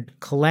forward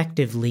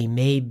collectively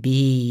may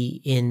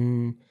be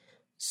in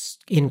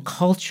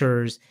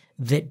cultures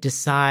that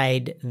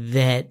decide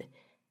that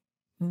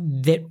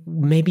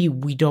maybe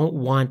we don't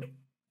want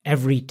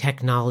every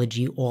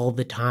technology all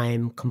the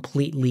time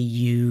completely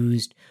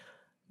used,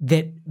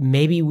 that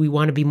maybe we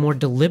want to be more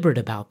deliberate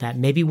about that.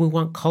 Maybe we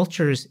want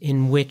cultures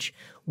in which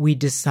we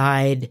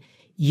decide,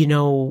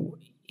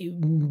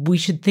 we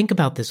should think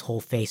about this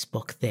whole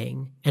Facebook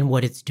thing and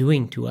what it's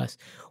doing to us.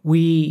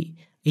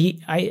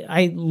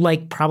 I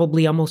like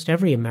probably almost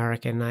every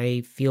American,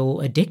 I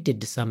feel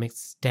addicted to some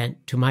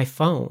extent to my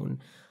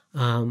phone.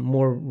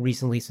 More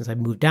recently, since I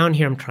moved down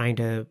here, I'm trying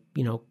to,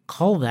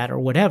 cull that or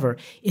whatever.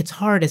 It's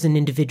hard as an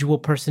individual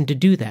person to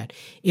do that.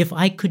 If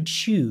I could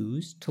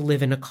choose to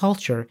live in a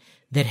culture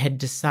that had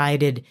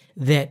decided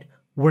that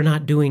we're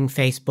not doing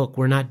Facebook,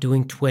 we're not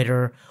doing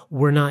Twitter,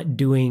 we're not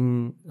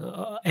doing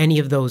any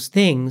of those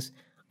things,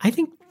 I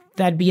think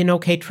that'd be an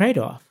okay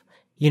trade-off.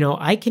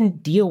 I can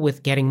deal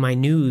with getting my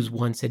news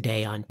once a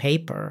day on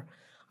paper.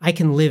 I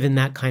can live in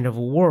that kind of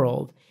a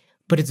world.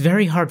 But it's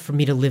very hard for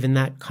me to live in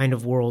that kind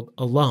of world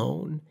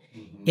alone.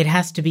 Mm-hmm. It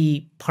has to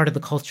be part of the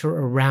culture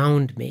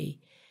around me.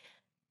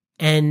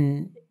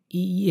 And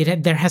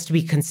there has to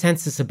be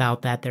consensus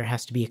about that. There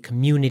has to be a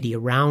community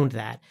around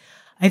that.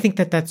 I think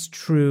that that's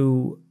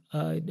true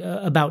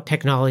about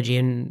technology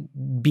and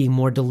being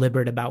more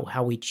deliberate about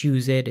how we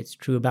choose it. It's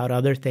true about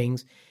other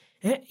things.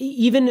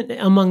 Even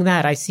among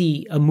that, I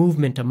see a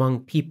movement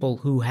among people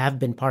who have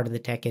been part of the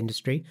tech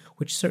industry,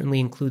 which certainly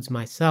includes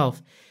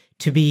myself,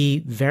 to be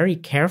very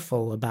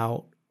careful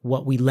about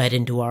what we let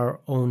into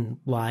our own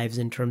lives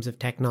in terms of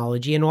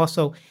technology and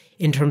also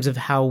in terms of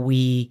how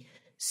we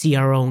see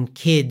our own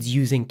kids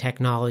using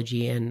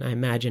technology. And I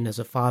imagine as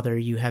a father,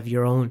 you have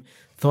your own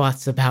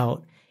thoughts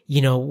about,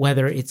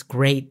 whether it's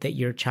great that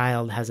your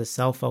child has a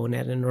cell phone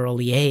at an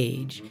early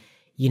age.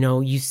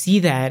 You see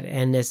that,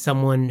 and as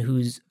someone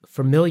who's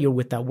familiar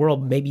with that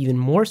world, maybe even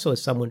more so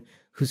as someone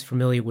who's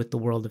familiar with the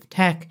world of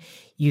tech,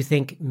 you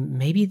think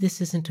maybe this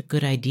isn't a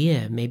good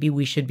idea. Maybe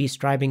we should be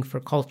striving for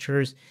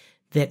cultures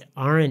that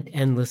aren't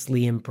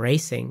endlessly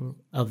embracing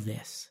of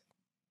this.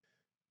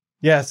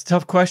 Yeah, it's a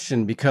tough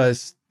question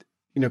because,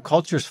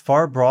 culture is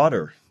far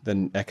broader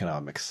than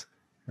economics.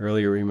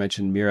 Earlier, we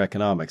mentioned mere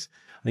economics.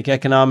 I think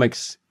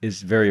economics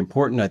is very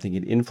important. I think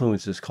it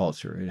influences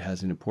culture. It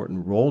has an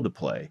important role to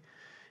play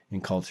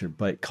in culture,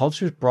 but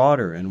culture is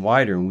broader and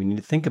wider, and we need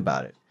to think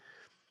about it.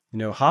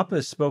 Hoppe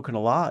has spoken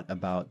a lot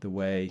about the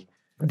way...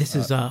 This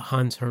is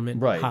Hans Hermann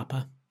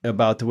Hoppe.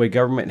 About the way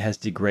government has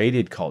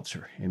degraded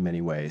culture in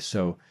many ways.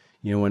 So,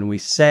 when we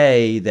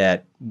say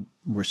that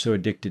we're so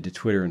addicted to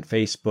Twitter and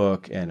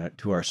Facebook and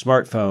to our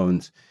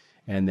smartphones,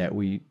 and that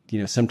we,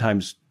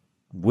 sometimes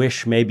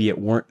wish maybe it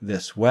weren't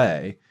this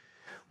way,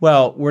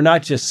 well, we're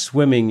not just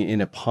swimming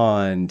in a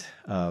pond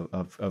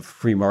of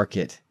free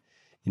market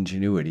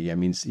ingenuity. I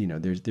mean,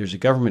 there's a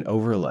government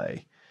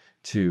overlay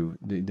to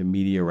the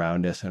media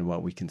around us and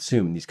what we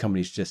consume. These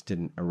companies just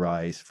didn't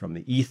arise from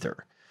the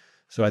ether.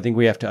 So I think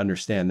we have to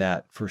understand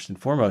that first and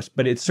foremost.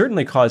 But it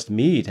certainly caused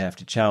me to have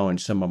to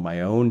challenge some of my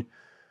own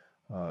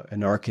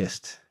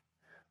anarchist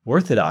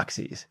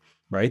orthodoxies,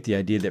 right? The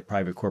idea that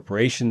private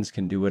corporations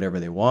can do whatever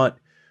they want.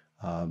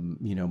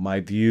 My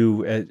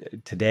view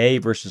today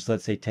versus,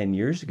 let's say, 10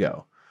 years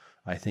ago,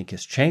 I think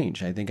has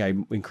changed. I think I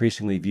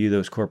increasingly view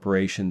those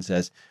corporations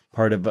as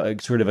part of a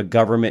sort of a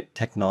government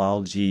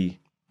technology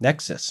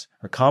nexus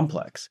or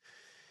complex.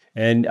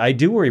 And I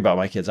do worry about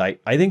my kids. I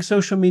think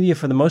social media,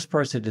 for the most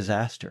part, is a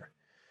disaster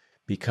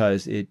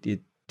because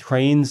it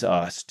trains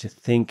us to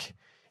think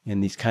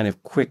in these kind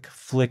of quick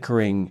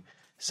flickering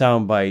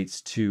sound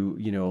bites to,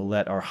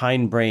 let our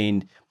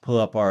hindbrain pull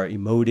up our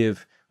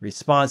emotive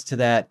response to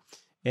that.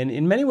 And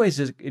in many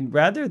ways,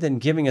 rather than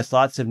giving us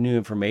lots of new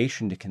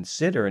information to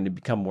consider and to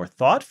become more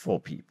thoughtful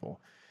people,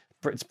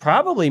 it's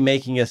probably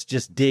making us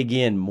just dig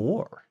in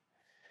more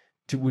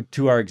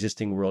to our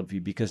existing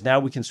worldview, because now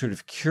we can sort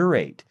of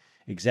curate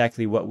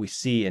exactly what we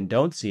see and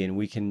don't see, and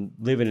we can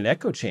live in an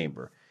echo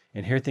chamber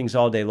and hear things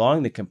all day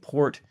long that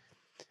comport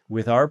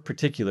with our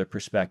particular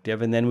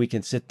perspective, and then we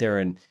can sit there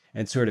and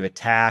sort of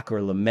attack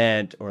or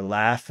lament or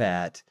laugh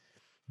at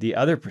the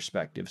other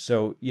perspective.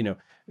 So,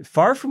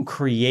 far from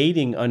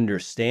creating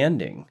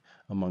understanding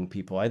among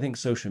people, I think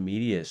social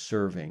media is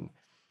serving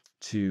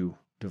to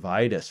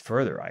divide us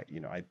further. I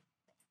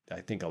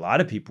think a lot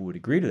of people would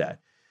agree to that.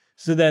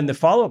 So then the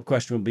follow-up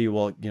question would be,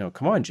 well,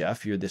 come on,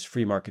 Jeff, you're this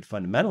free market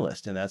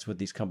fundamentalist, and that's what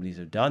these companies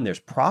have done. There's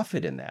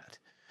profit in that.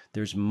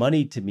 There's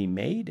money to be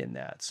made in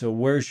that. So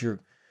where's your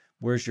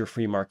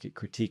free market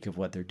critique of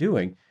what they're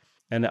doing?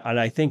 And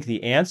I think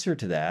the answer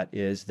to that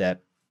is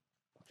that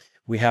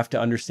we have to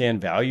understand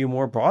value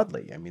more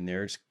broadly. I mean,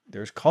 there's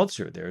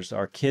culture, there's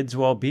our kids'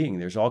 well-being,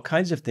 there's all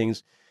kinds of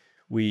things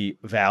we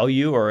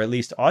value, or at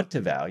least ought to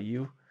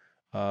value,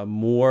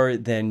 more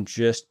than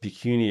just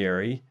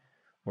pecuniary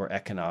or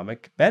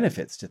economic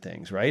benefits to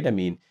things, right? I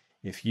mean,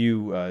 if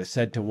you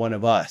said to one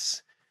of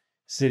us,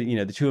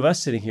 the two of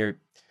us sitting here,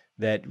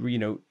 that,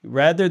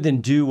 rather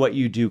than do what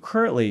you do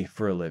currently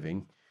for a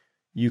living,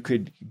 you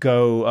could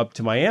go up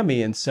to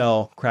Miami and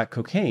sell crack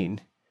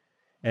cocaine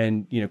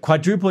and,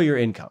 quadruple your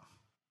income.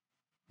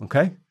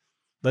 Okay?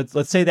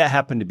 Let's say that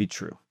happened to be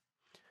true.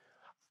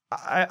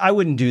 I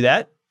wouldn't do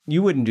that.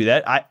 You wouldn't do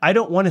that. I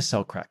don't want to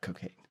sell crack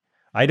cocaine.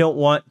 I don't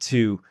want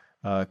to,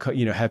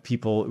 have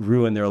people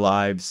ruin their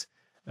lives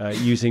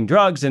using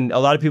drugs. And a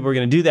lot of people are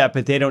going to do that,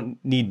 but they don't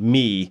need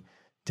me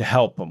to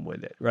help them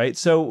with it, right?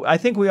 So I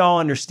think we all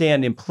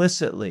understand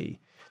implicitly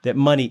that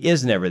money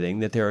isn't everything,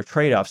 that there are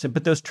trade-offs.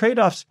 But those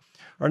trade-offs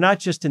are not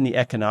just in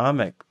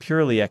the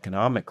purely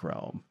economic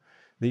realm.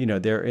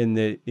 They're in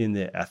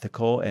the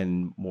ethical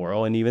and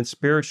moral and even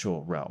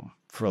spiritual realm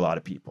for a lot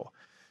of people.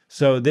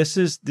 So this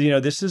has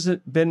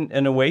been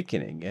an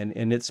awakening,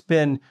 and it's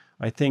been,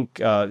 I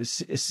think,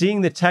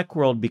 seeing the tech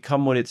world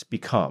become what it's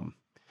become.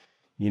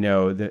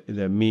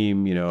 The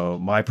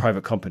meme, my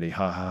private company,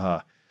 ha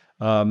ha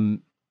ha.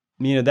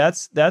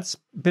 That's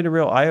been a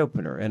real eye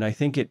opener, and I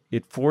think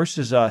it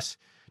forces us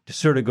to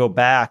sort of go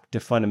back to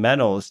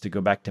fundamentals, to go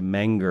back to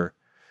Menger,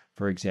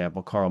 for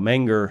example, Karl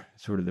Menger,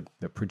 sort of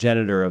the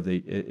progenitor of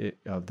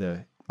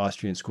the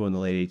Austrian school in the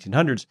late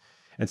 1800s,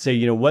 and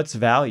say, what's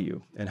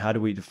value and how do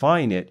we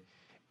define it?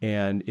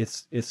 And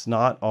it's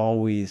not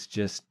always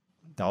just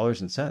dollars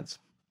and cents.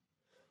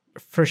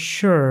 For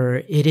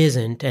sure, it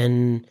isn't,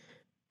 and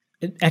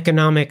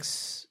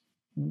economics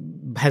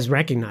has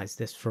recognized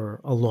this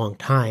for a long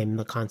time.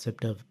 The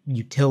concept of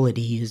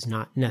utility is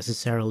not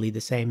necessarily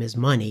the same as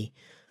money.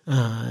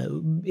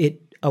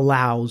 It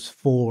allows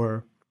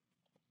for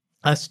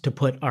us to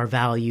put our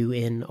value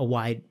in a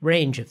wide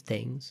range of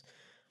things.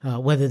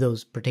 Whether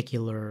those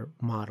particular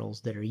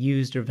models that are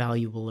used are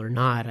valuable or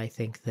not, I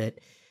think that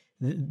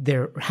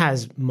there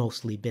has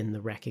mostly been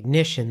the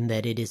recognition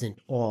that it isn't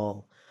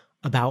all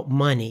about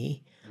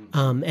money.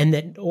 and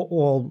that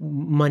all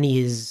money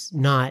is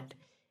not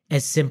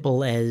as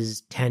simple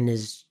as 10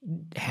 is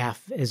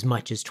half as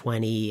much as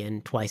 20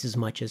 and twice as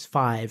much as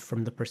 5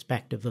 from the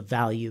perspective of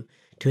value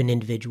to an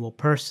individual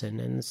person.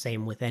 And the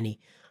same with any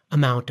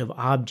amount of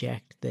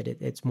object, that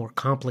it's more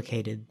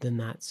complicated than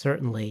that,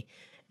 certainly.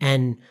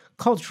 And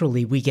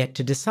culturally, we get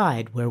to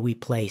decide where we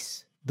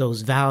place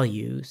those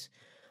values,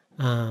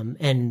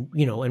 and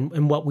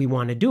what we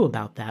want to do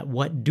about that.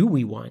 What do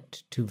we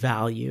want to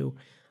value?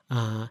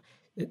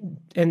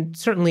 And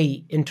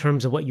certainly in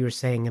terms of what you were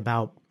saying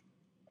about,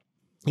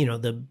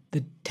 the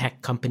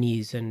tech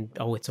companies and,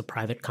 it's a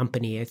private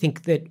company. I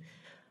think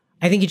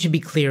it should be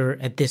clear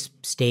at this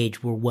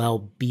stage we're well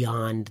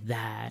beyond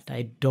that.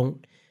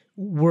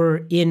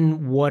 We're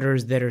in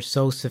waters that are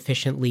so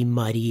sufficiently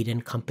muddied,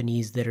 and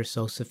companies that are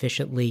so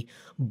sufficiently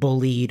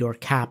bullied or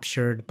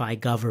captured by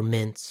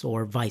governments,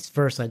 or vice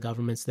versa,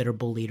 governments that are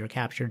bullied or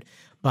captured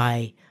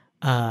by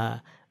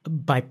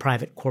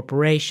private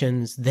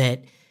corporations,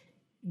 that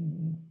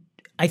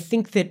I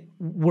think that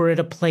we're at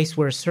a place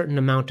where a certain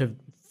amount of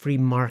free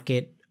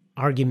market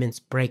arguments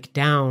break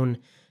down,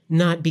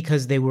 not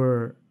because they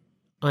were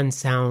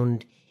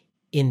unsound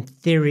in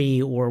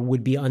theory or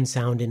would be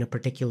unsound in a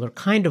particular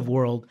kind of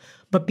world,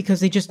 but because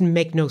they just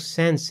make no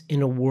sense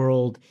in a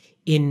world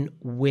in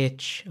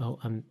which,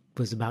 I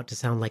was about to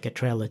sound like a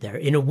trailer there,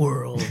 in a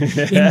world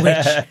in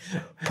which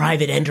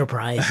private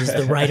enterprise is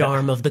the right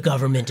arm of the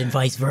government and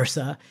vice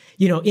versa.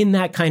 In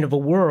that kind of a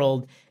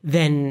world,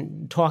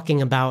 then talking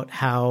about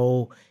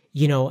how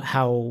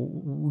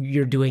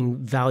you're doing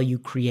value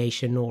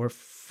creation or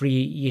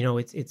free,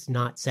 it's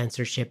not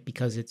censorship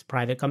because it's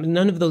private company.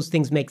 None of those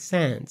things make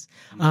sense.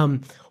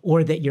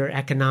 Or that your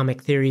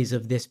economic theories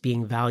of this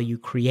being value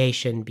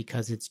creation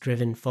because it's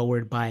driven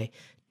forward by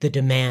the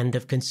demand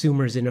of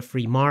consumers in a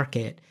free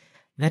market,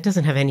 that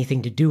doesn't have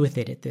anything to do with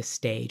it at this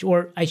stage.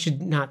 Or I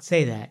should not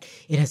say that.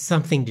 It has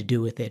something to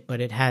do with it,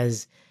 but it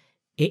has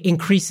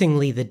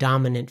increasingly the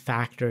dominant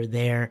factor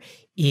there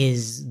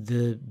is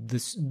the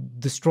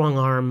strong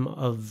arm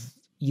of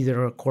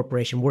either a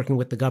corporation working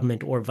with the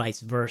government or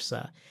vice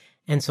versa.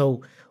 And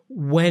so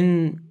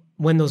when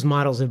those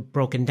models have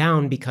broken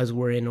down because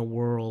we're in a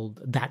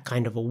world, that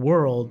kind of a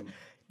world,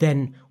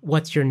 then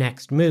what's your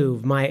next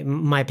move?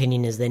 My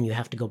opinion is then you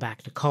have to go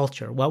back to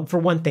culture. Well, for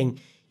one thing,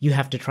 you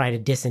have to try to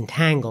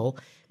disentangle.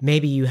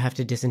 Maybe you have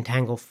to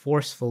disentangle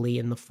forcefully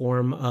in the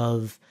form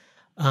of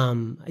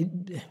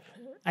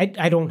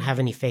I don't have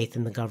any faith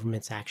in the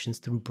government's actions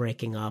through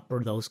breaking up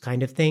or those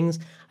kind of things.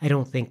 I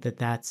don't think that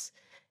that's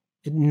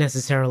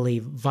necessarily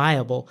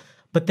viable.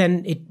 But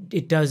then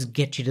it does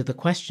get you to the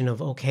question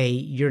of, okay,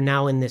 you're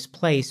now in this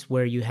place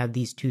where you have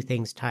these two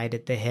things tied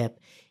at the hip.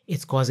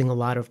 It's causing a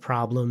lot of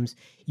problems.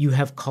 You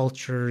have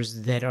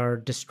cultures that are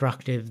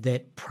destructive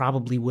that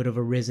probably would have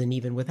arisen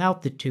even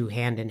without the two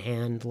hand in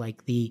hand,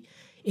 like the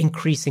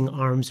increasing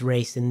arms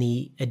race and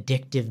the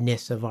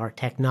addictiveness of our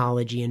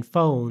technology and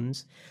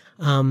phones.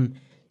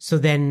 So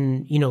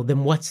then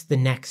what's the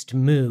next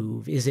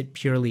move? Is it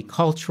purely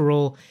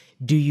cultural?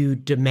 Do you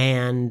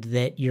demand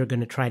that you're going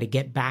to try to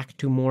get back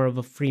to more of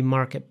a free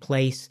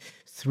marketplace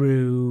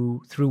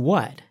through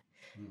what?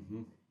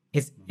 Mm-hmm.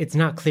 It's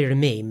not clear to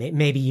me.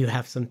 Maybe you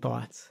have some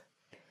thoughts.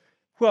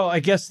 Well, I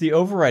guess the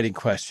overriding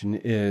question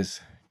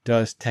is,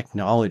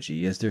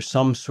 is there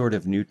some sort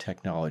of new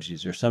technology?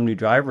 Is there some new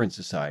driver in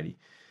society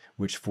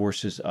which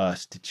forces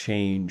us to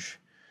change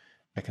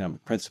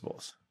economic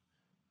principles?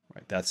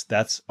 Right.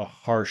 That's a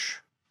harsh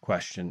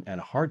question and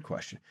a hard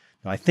question.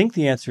 Now, I think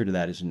the answer to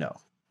that is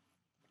no.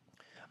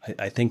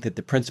 I think that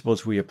the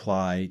principles we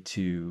apply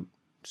to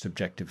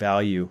subjective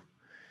value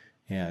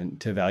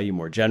and to value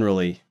more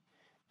generally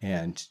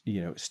and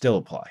still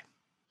apply.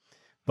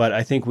 But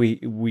I think we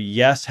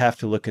have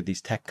to look at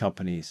these tech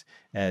companies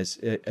as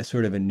a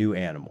sort of a new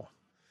animal,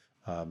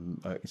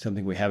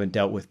 something we haven't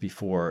dealt with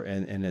before.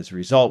 And as a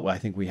result, I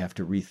think we have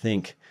to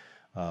rethink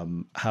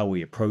how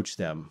we approach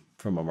them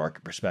from a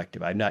market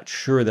perspective. I'm not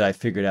sure that I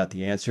figured out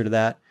the answer to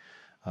that.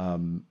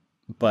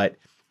 But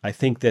I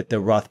think that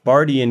the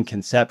Rothbardian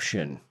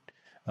conception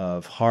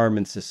of harm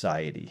in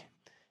society,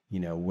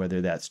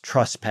 whether that's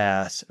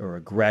trespass or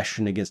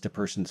aggression against a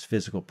person's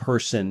physical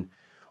person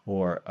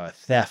or a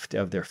theft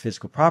of their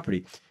physical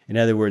property. In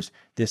other words,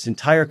 this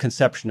entire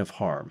conception of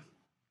harm,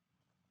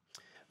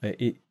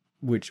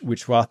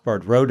 which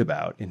Rothbard wrote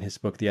about in his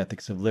book, The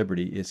Ethics of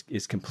Liberty,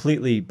 is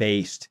completely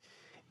based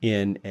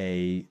in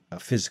a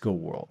physical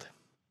world,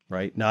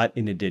 right? Not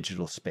in a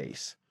digital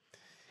space.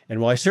 And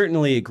while I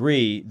certainly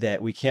agree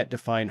that we can't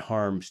define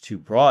harms too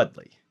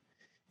broadly,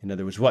 in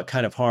other words, what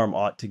kind of harm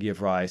ought to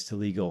give rise to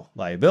legal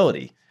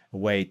liability, a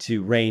way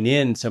to rein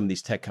in some of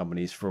these tech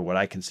companies for what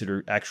I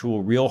consider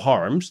actual real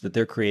harms that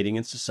they're creating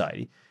in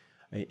society,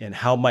 and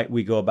how might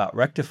we go about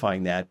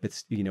rectifying that,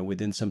 but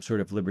within some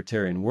sort of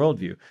libertarian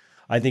worldview.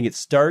 I think it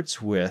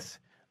starts with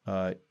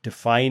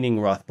defining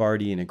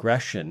Rothbardian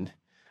aggression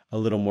a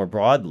little more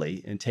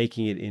broadly and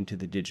taking it into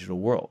the digital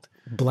world.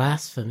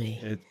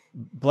 Blasphemy.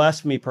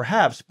 Blasphemy,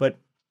 perhaps, but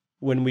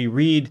when we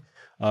read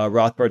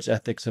Rothbard's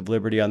Ethics of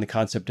Liberty on the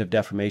Concept of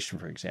Defamation,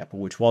 for example,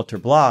 which Walter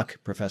Block,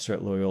 professor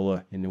at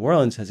Loyola in New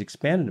Orleans, has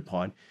expanded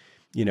upon.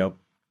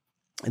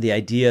 The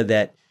idea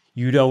that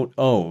you don't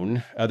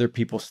own other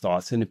people's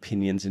thoughts and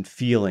opinions and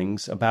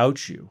feelings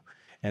about you.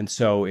 And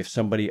so if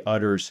somebody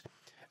utters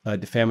a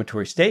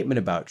defamatory statement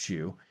about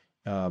you,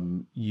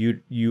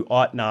 you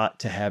ought not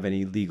to have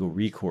any legal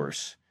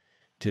recourse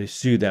to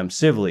sue them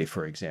civilly,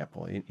 for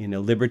example. In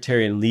a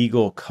libertarian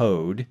legal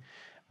code,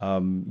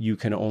 you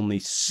can only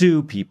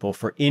sue people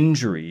for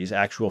injuries,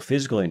 actual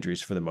physical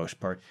injuries for the most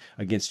part,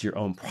 against your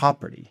own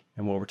property.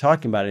 And what we're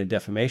talking about in a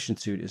defamation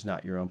suit is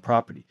not your own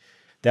property.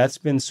 That's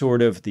been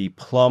sort of the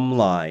plumb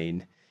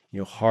line,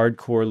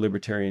 hardcore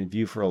libertarian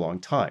view for a long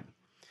time.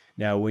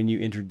 Now, when you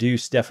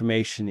introduce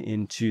defamation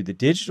into the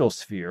digital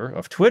sphere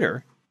of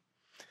Twitter,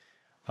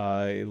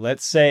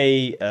 let's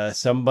say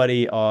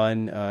somebody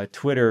on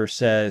Twitter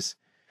says,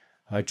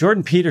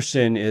 Jordan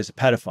Peterson is a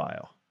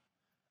pedophile,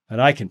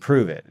 and I can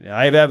prove it.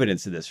 I have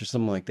evidence of this or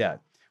something like that.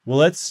 Well,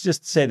 let's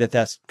just say that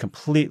that's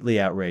completely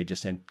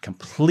outrageous and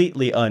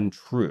completely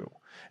untrue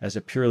as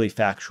a purely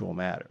factual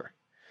matter.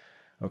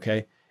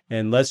 Okay?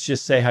 And let's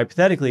just say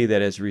hypothetically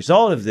that as a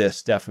result of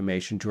this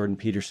defamation, Jordan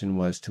Peterson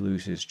was to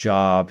lose his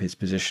job, his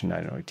position.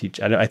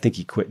 I think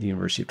he quit the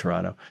University of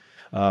Toronto.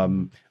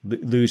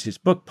 Lose his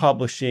book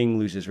publishing,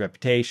 lose his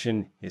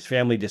reputation. His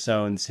family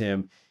disowns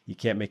him. He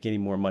can't make any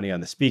more money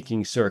on the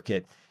speaking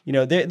circuit.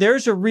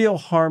 There's a real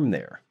harm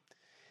there.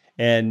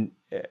 And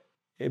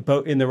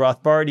both in the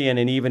Rothbardian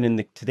and even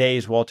in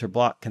today's Walter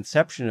Block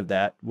conception of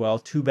that, well,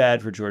 too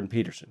bad for Jordan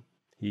Peterson.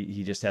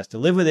 He just has to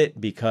live with it,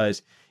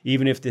 because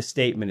even if this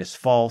statement is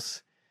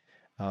false,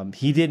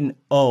 he didn't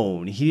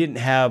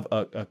have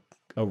a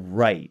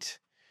right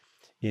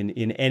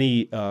in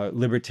any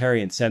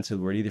libertarian sense of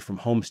the word, either from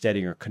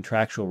homesteading or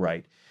contractual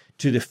right,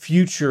 to the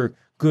future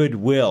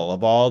goodwill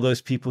of all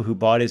those people who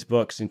bought his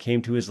books and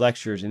came to his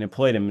lectures and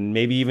employed him, and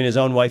maybe even his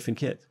own wife and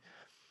kids.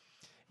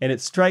 And it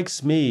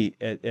strikes me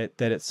that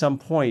at some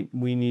point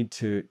we need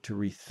to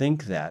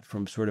rethink that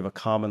from sort of a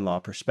common law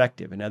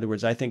perspective. In other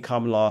words, I think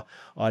common law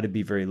ought to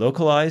be very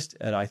localized,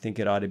 and I think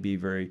it ought to be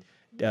very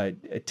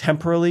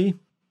temporally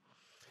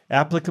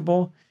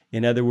applicable.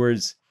 In other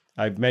words,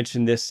 I've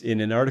mentioned this in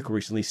an article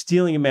recently,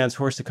 stealing a man's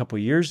horse a couple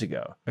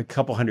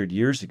hundred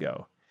years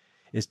ago,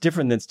 is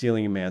different than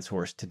stealing a man's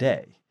horse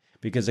today.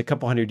 Because a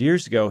couple hundred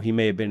years ago, he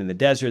may have been in the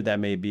desert. That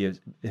may be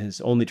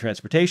his only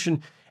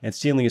transportation. And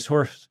stealing his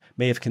horse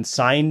may have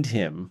consigned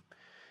him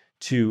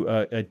to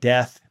a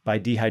death by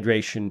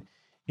dehydration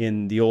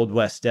in the Old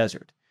West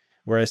desert.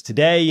 Whereas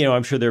today,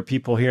 I'm sure there are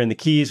people here in the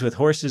Keys with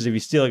horses. If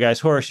you steal a guy's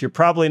horse, you're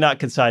probably not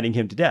consigning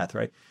him to death,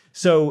 right?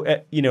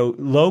 So,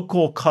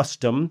 local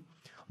custom,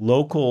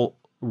 local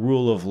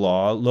rule of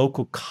law,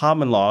 local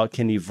common law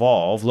can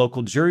evolve.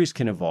 Local juries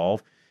can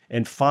evolve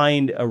and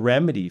find a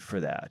remedy for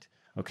that.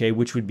 Okay,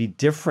 which would be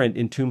different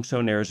in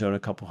Tombstone, Arizona, a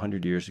couple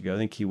hundred years ago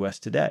than Key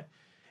West today.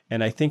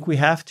 And I think we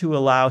have to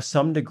allow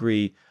some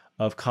degree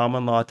of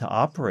common law to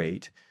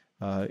operate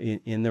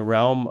in the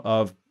realm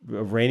of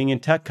reining in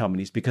tech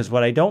companies, because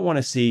what I don't want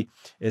to see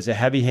is a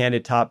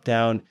heavy-handed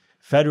top-down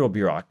federal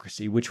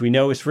bureaucracy, which we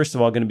know is, first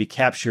of all, going to be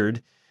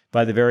captured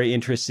by the very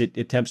interests it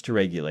attempts to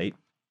regulate.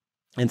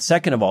 And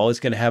second of all, it's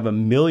going to have a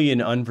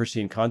million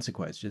unforeseen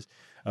consequences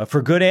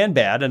for good and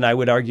bad. And I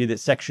would argue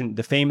that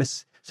the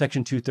famous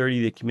Section 230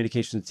 of the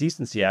Communications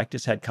Decency Act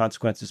has had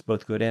consequences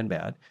both good and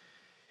bad.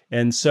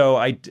 And so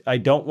I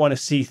don't want to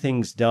see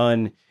things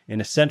done in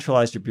a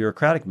centralized or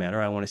bureaucratic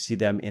manner. I want to see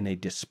them in a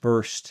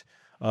dispersed,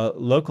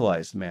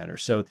 localized manner.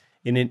 So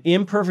in an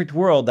imperfect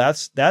world,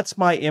 that's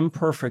my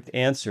imperfect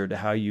answer to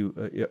how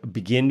you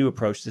begin to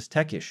approach this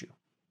tech issue.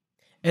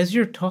 As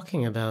you're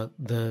talking about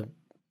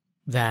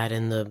that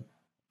and the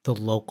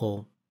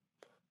local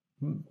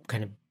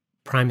kind of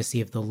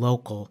primacy of the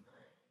local,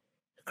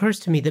 occurs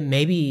to me that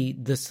maybe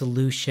the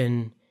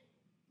solution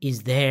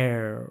is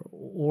there,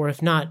 or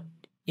if not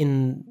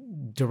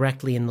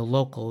directly in the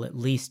local, at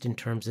least in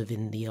terms of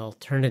in the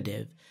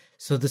alternative.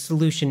 So the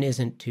solution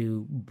isn't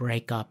to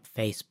break up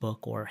Facebook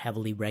or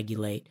heavily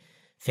regulate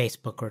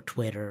Facebook or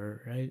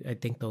Twitter. I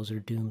think those are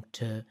doomed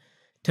to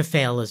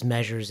fail as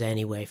measures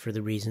anyway for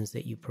the reasons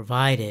that you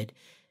provided.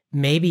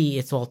 Maybe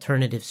it's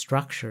alternative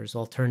structures,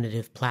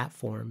 alternative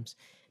platforms.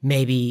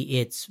 Maybe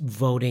it's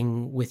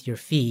voting with your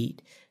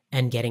feet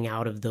and getting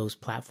out of those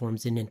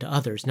platforms and into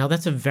others. Now,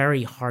 that's a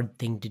very hard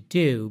thing to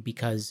do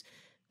because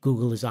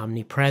Google is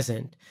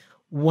omnipresent.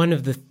 One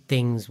of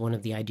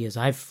the ideas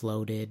I've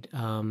floated,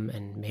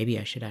 and maybe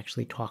I should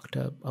actually talk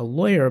to a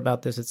lawyer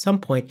about this at some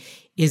point,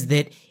 is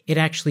that it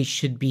actually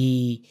should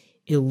be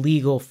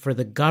illegal for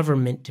the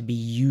government to be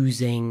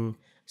using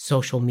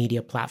social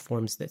media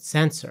platforms that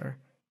censor,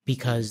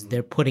 because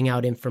they're putting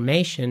out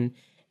information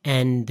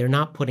and they're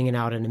not putting it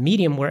out in a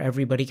medium where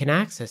everybody can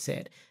access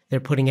it. They're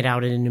putting it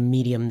out in a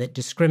medium that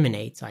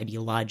discriminates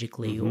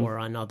ideologically or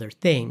on other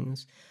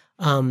things.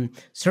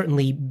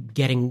 Certainly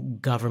getting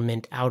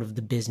government out of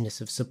the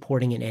business of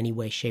supporting in any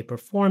way, shape, or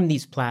form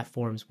these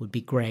platforms would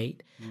be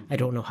great. I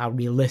don't know how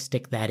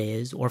realistic that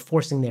is, or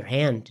forcing their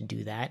hand to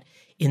do that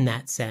in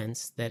that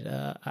sense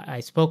that I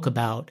spoke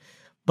about.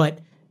 But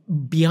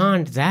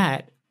beyond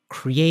that,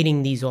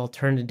 creating these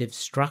alternative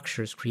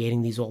structures,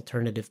 creating these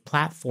alternative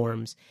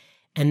platforms,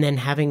 and then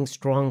having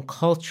strong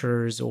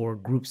cultures or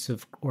groups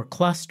of or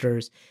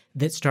clusters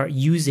that start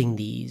using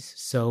these.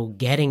 So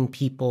getting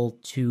people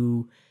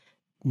to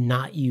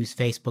not use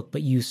Facebook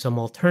but use some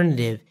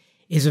alternative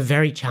is a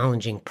very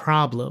challenging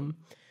problem.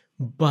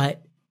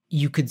 But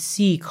you could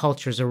see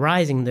cultures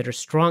arising that are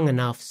strong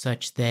enough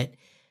such that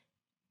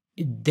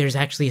there's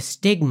actually a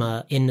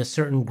stigma in a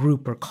certain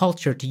group or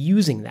culture to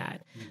using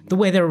that, the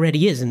way there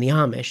already is in the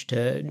Amish.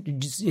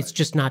 It's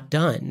just not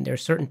done. There are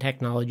certain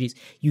technologies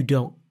you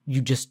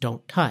just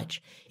don't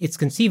touch. It's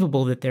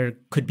conceivable that there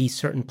could be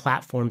certain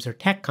platforms or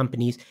tech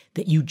companies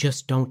that you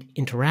just don't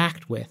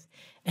interact with,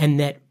 and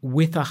that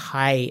with a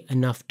high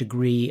enough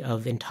degree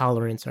of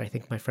intolerance, or I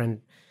think my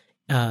friend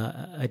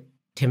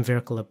Tim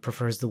Virkula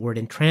prefers the word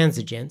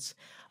intransigence,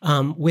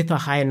 with a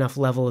high enough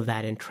level of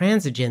that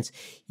intransigence,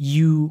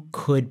 you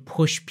could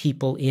push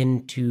people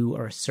into,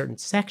 or a certain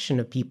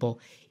section of people,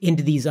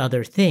 into these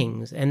other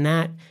things. And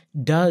that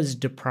does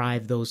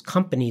deprive those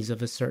companies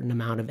of a certain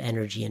amount of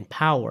energy and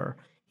power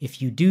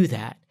if you do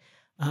that.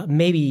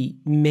 Maybe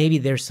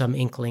there's some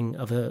inkling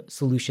of a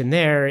solution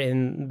there,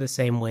 in the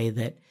same way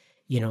that,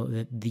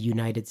 that the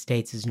United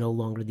States is no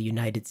longer the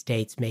United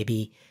States.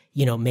 Maybe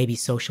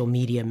social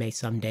media may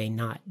someday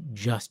not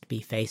just be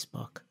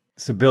Facebook.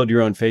 So build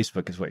your own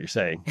Facebook is what you're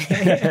saying.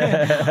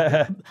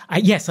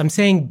 Yes, I'm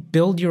saying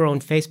build your own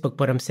Facebook,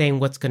 but I'm saying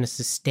what's going to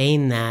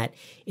sustain that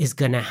is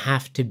going to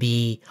have to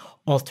be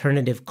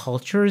alternative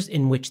cultures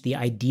in which the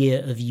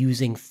idea of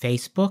using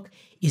Facebook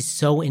is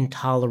so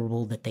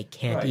intolerable that they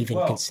can't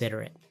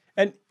consider it.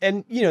 And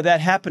that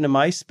happened to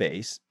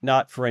MySpace,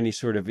 not for any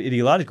sort of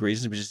ideological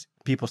reasons, but just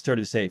people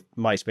started to say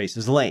MySpace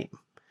is lame.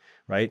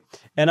 Right.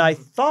 And I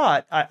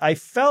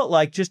felt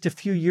like just a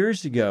few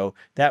years ago,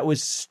 that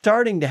was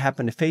starting to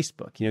happen to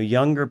Facebook.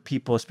 Younger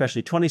people,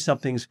 especially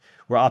 20-somethings,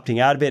 were opting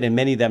out of it. And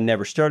many of them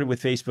never started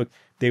with Facebook.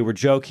 They were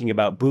joking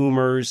about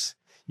boomers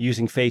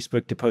using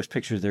Facebook to post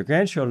pictures of their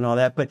grandchildren and all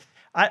that. But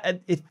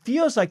it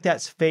feels like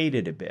that's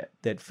faded a bit,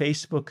 that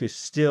Facebook is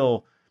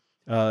still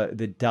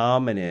the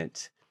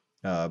dominant,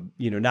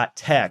 not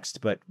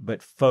text,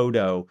 but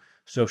photo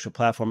social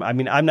platform. I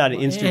mean, I'm not an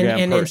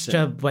Instagram person.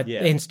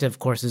 Insta, of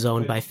course, is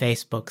owned by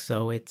Facebook,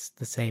 so it's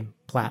the same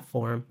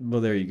platform. Well,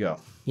 there you go.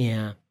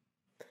 Yeah.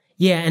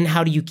 Yeah, and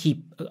how do you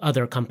keep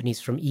other companies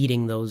from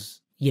eating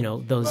those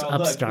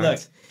upstarts?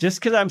 Look,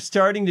 just because I'm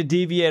starting to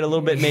deviate a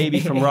little bit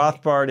maybe from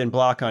Rothbard and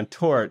Block on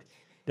tort,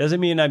 doesn't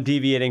mean I'm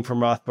deviating from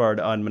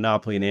Rothbard on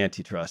monopoly and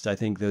antitrust. I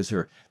think those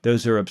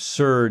are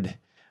absurd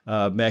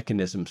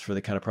mechanisms for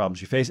the kind of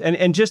problems you face.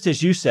 And just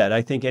as you said,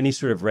 I think any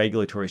sort of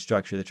regulatory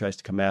structure that tries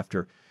to come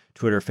after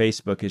Twitter,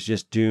 Facebook is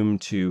just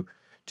doomed to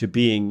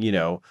being,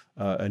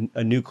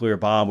 a nuclear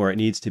bomb where it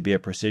needs to be a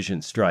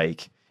precision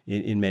strike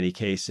in many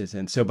cases.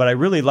 And so, but I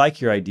really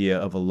like your idea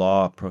of a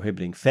law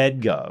prohibiting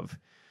FedGov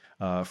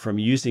from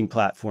using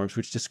platforms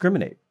which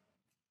discriminate.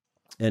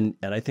 And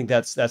I think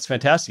that's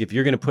fantastic. If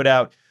you're going to put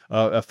out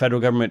a federal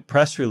government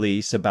press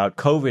release about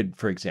COVID,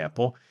 for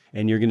example,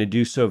 and you're going to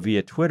do so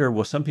via Twitter,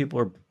 well, some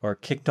people are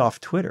kicked off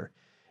Twitter.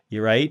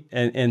 You're right.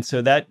 And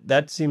so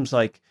that seems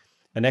like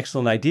an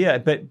excellent idea.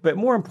 But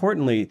more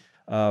importantly,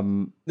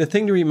 the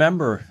thing to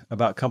remember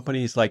about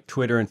companies like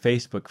Twitter and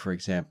Facebook, for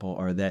example,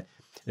 are that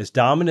as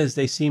dominant as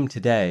they seem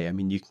today, I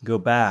mean, you can go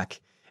back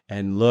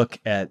and look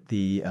at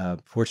the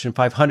Fortune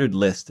 500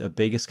 list of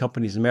biggest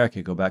companies in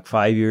America. Go back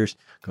 5 years,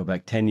 go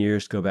back 10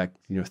 years, go back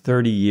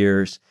 30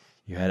 years.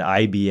 You had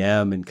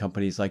IBM and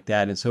companies like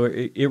that. And so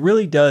it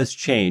really does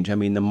change. I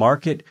mean, the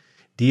market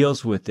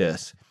deals with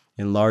this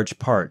in large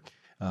part.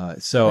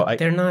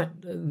 They're not.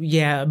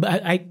 Yeah,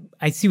 but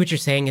I see what you're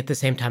saying. At the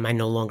same time, I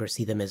no longer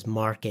see them as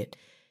market.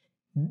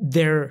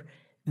 Their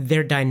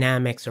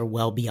dynamics are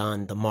well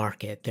beyond the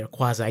market. They're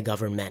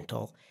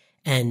quasi-governmental.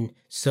 And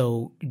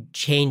so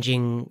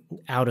changing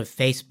out of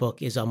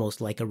Facebook is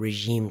almost like a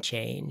regime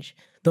change.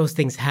 Those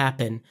things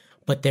happen,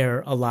 but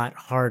they're a lot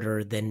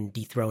harder than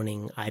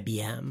dethroning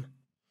IBM.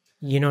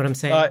 You know what I'm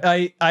saying?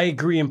 I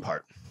agree in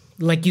part.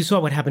 Like you saw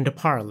what happened to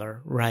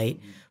Parler, right?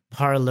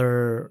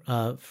 Parler,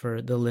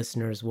 for the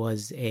listeners,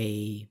 was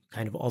a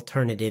kind of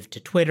alternative to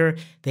Twitter.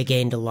 They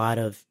gained a lot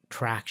of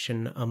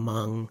traction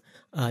among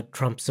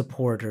Trump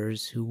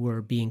supporters who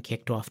were being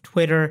kicked off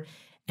Twitter.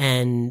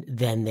 And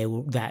then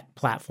that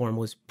platform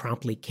was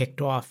promptly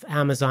kicked off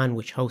Amazon,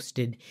 which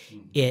hosted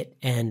it,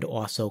 and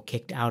also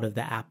kicked out of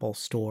the Apple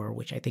Store,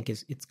 which I think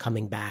it's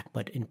coming back,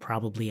 but in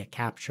probably a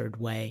captured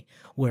way,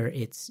 where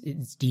it's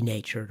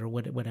denatured, or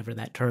whatever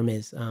that term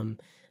is,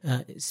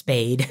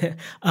 spayed.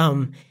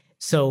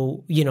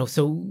 So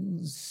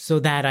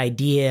that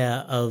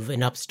idea of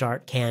an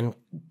upstart can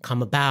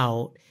come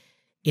about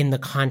in the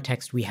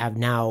context we have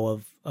now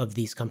of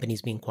these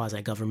companies being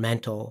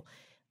quasi-governmental,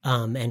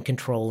 and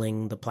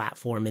controlling the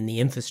platform and the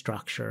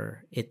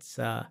infrastructure. It's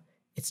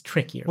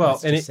trickier,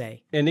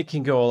 say. And it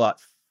can go a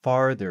lot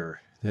farther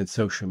than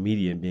social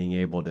media and being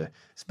able to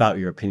spout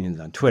your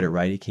opinions on Twitter,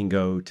 right? It can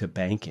go to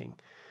banking,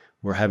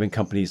 We're having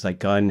companies like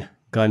gun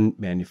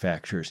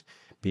manufacturers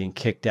being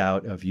kicked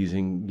out of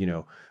using,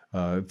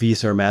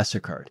 Visa or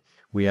MasterCard.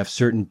 We have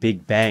certain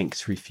big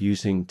banks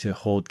refusing to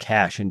hold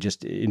cash and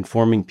just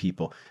informing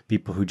people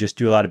who just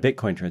do a lot of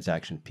Bitcoin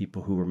transactions,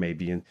 people who were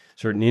maybe in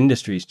certain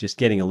industries, just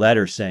getting a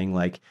letter saying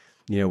like,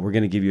 we're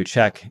going to give you a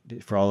check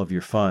for all of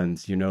your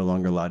funds. You're no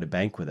longer allowed to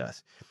bank with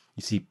us.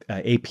 You see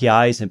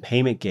APIs and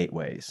payment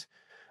gateways,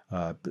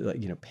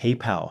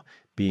 PayPal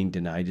being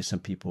denied to some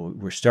people.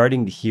 We're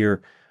starting to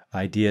hear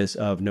ideas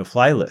of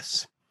no-fly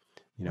lists,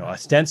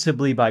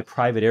 ostensibly by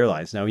private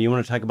airlines. Now, you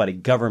want to talk about a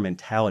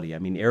governmentality. I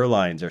mean,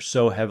 airlines are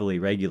so heavily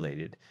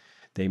regulated.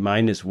 They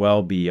might as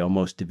well be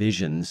almost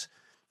divisions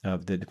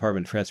of the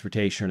Department of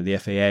Transportation or the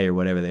FAA or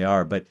whatever they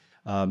are. But,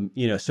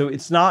 so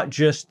it's not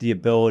just the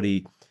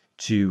ability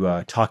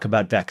to talk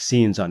about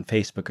vaccines on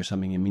Facebook or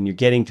something. I mean, you're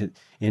getting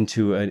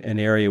into an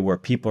area where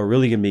people are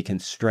really going to be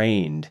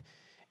constrained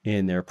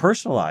in their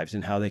personal lives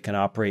and how they can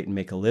operate and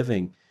make a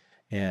living.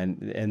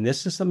 And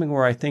this is something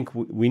where I think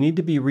we need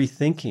to be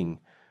rethinking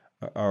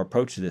our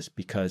approach to this,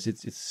 because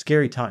it's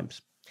scary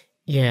times.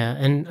 Yeah,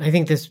 and I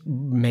think this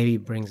maybe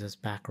brings us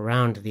back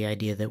around to the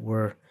idea that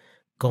we're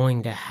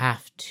going to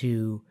have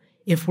to,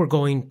 if we're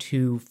going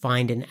to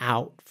find an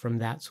out from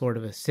that sort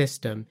of a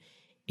system,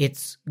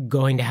 it's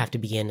going to have to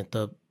begin at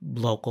the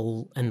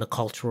local and the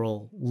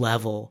cultural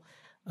level,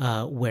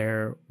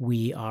 where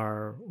we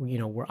are,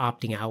 we're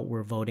opting out,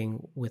 we're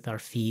voting with our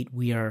feet,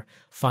 we are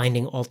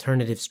finding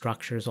alternative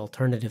structures,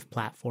 alternative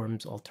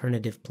platforms,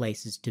 alternative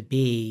places to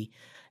be,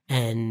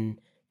 and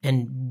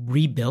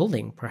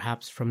rebuilding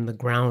perhaps from the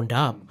ground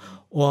up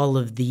all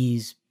of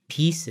these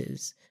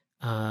pieces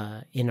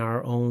in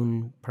our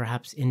own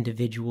perhaps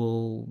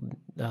individual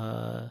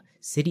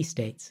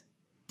city-states.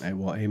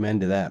 Well,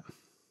 amen to that.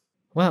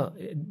 Well,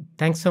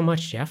 thanks so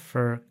much, Jeff,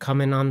 for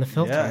coming on The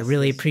Filter. Yes, I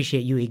really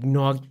appreciate you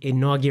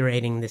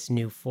inaugurating this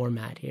new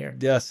format here.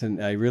 Yes,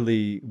 and I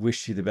really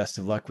wish you the best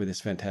of luck with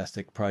this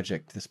fantastic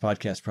project, this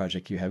podcast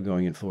project you have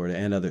going in Florida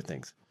and other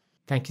things.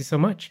 Thank you so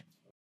much.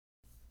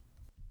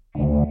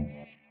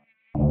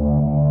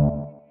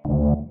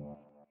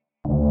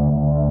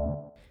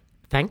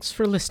 Thanks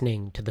for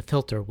listening to The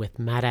Filter with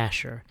Matt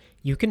Asher.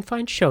 You can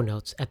find show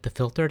notes at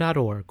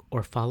thefilter.org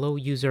or follow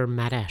user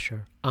Matt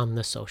Asher on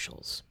the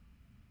socials.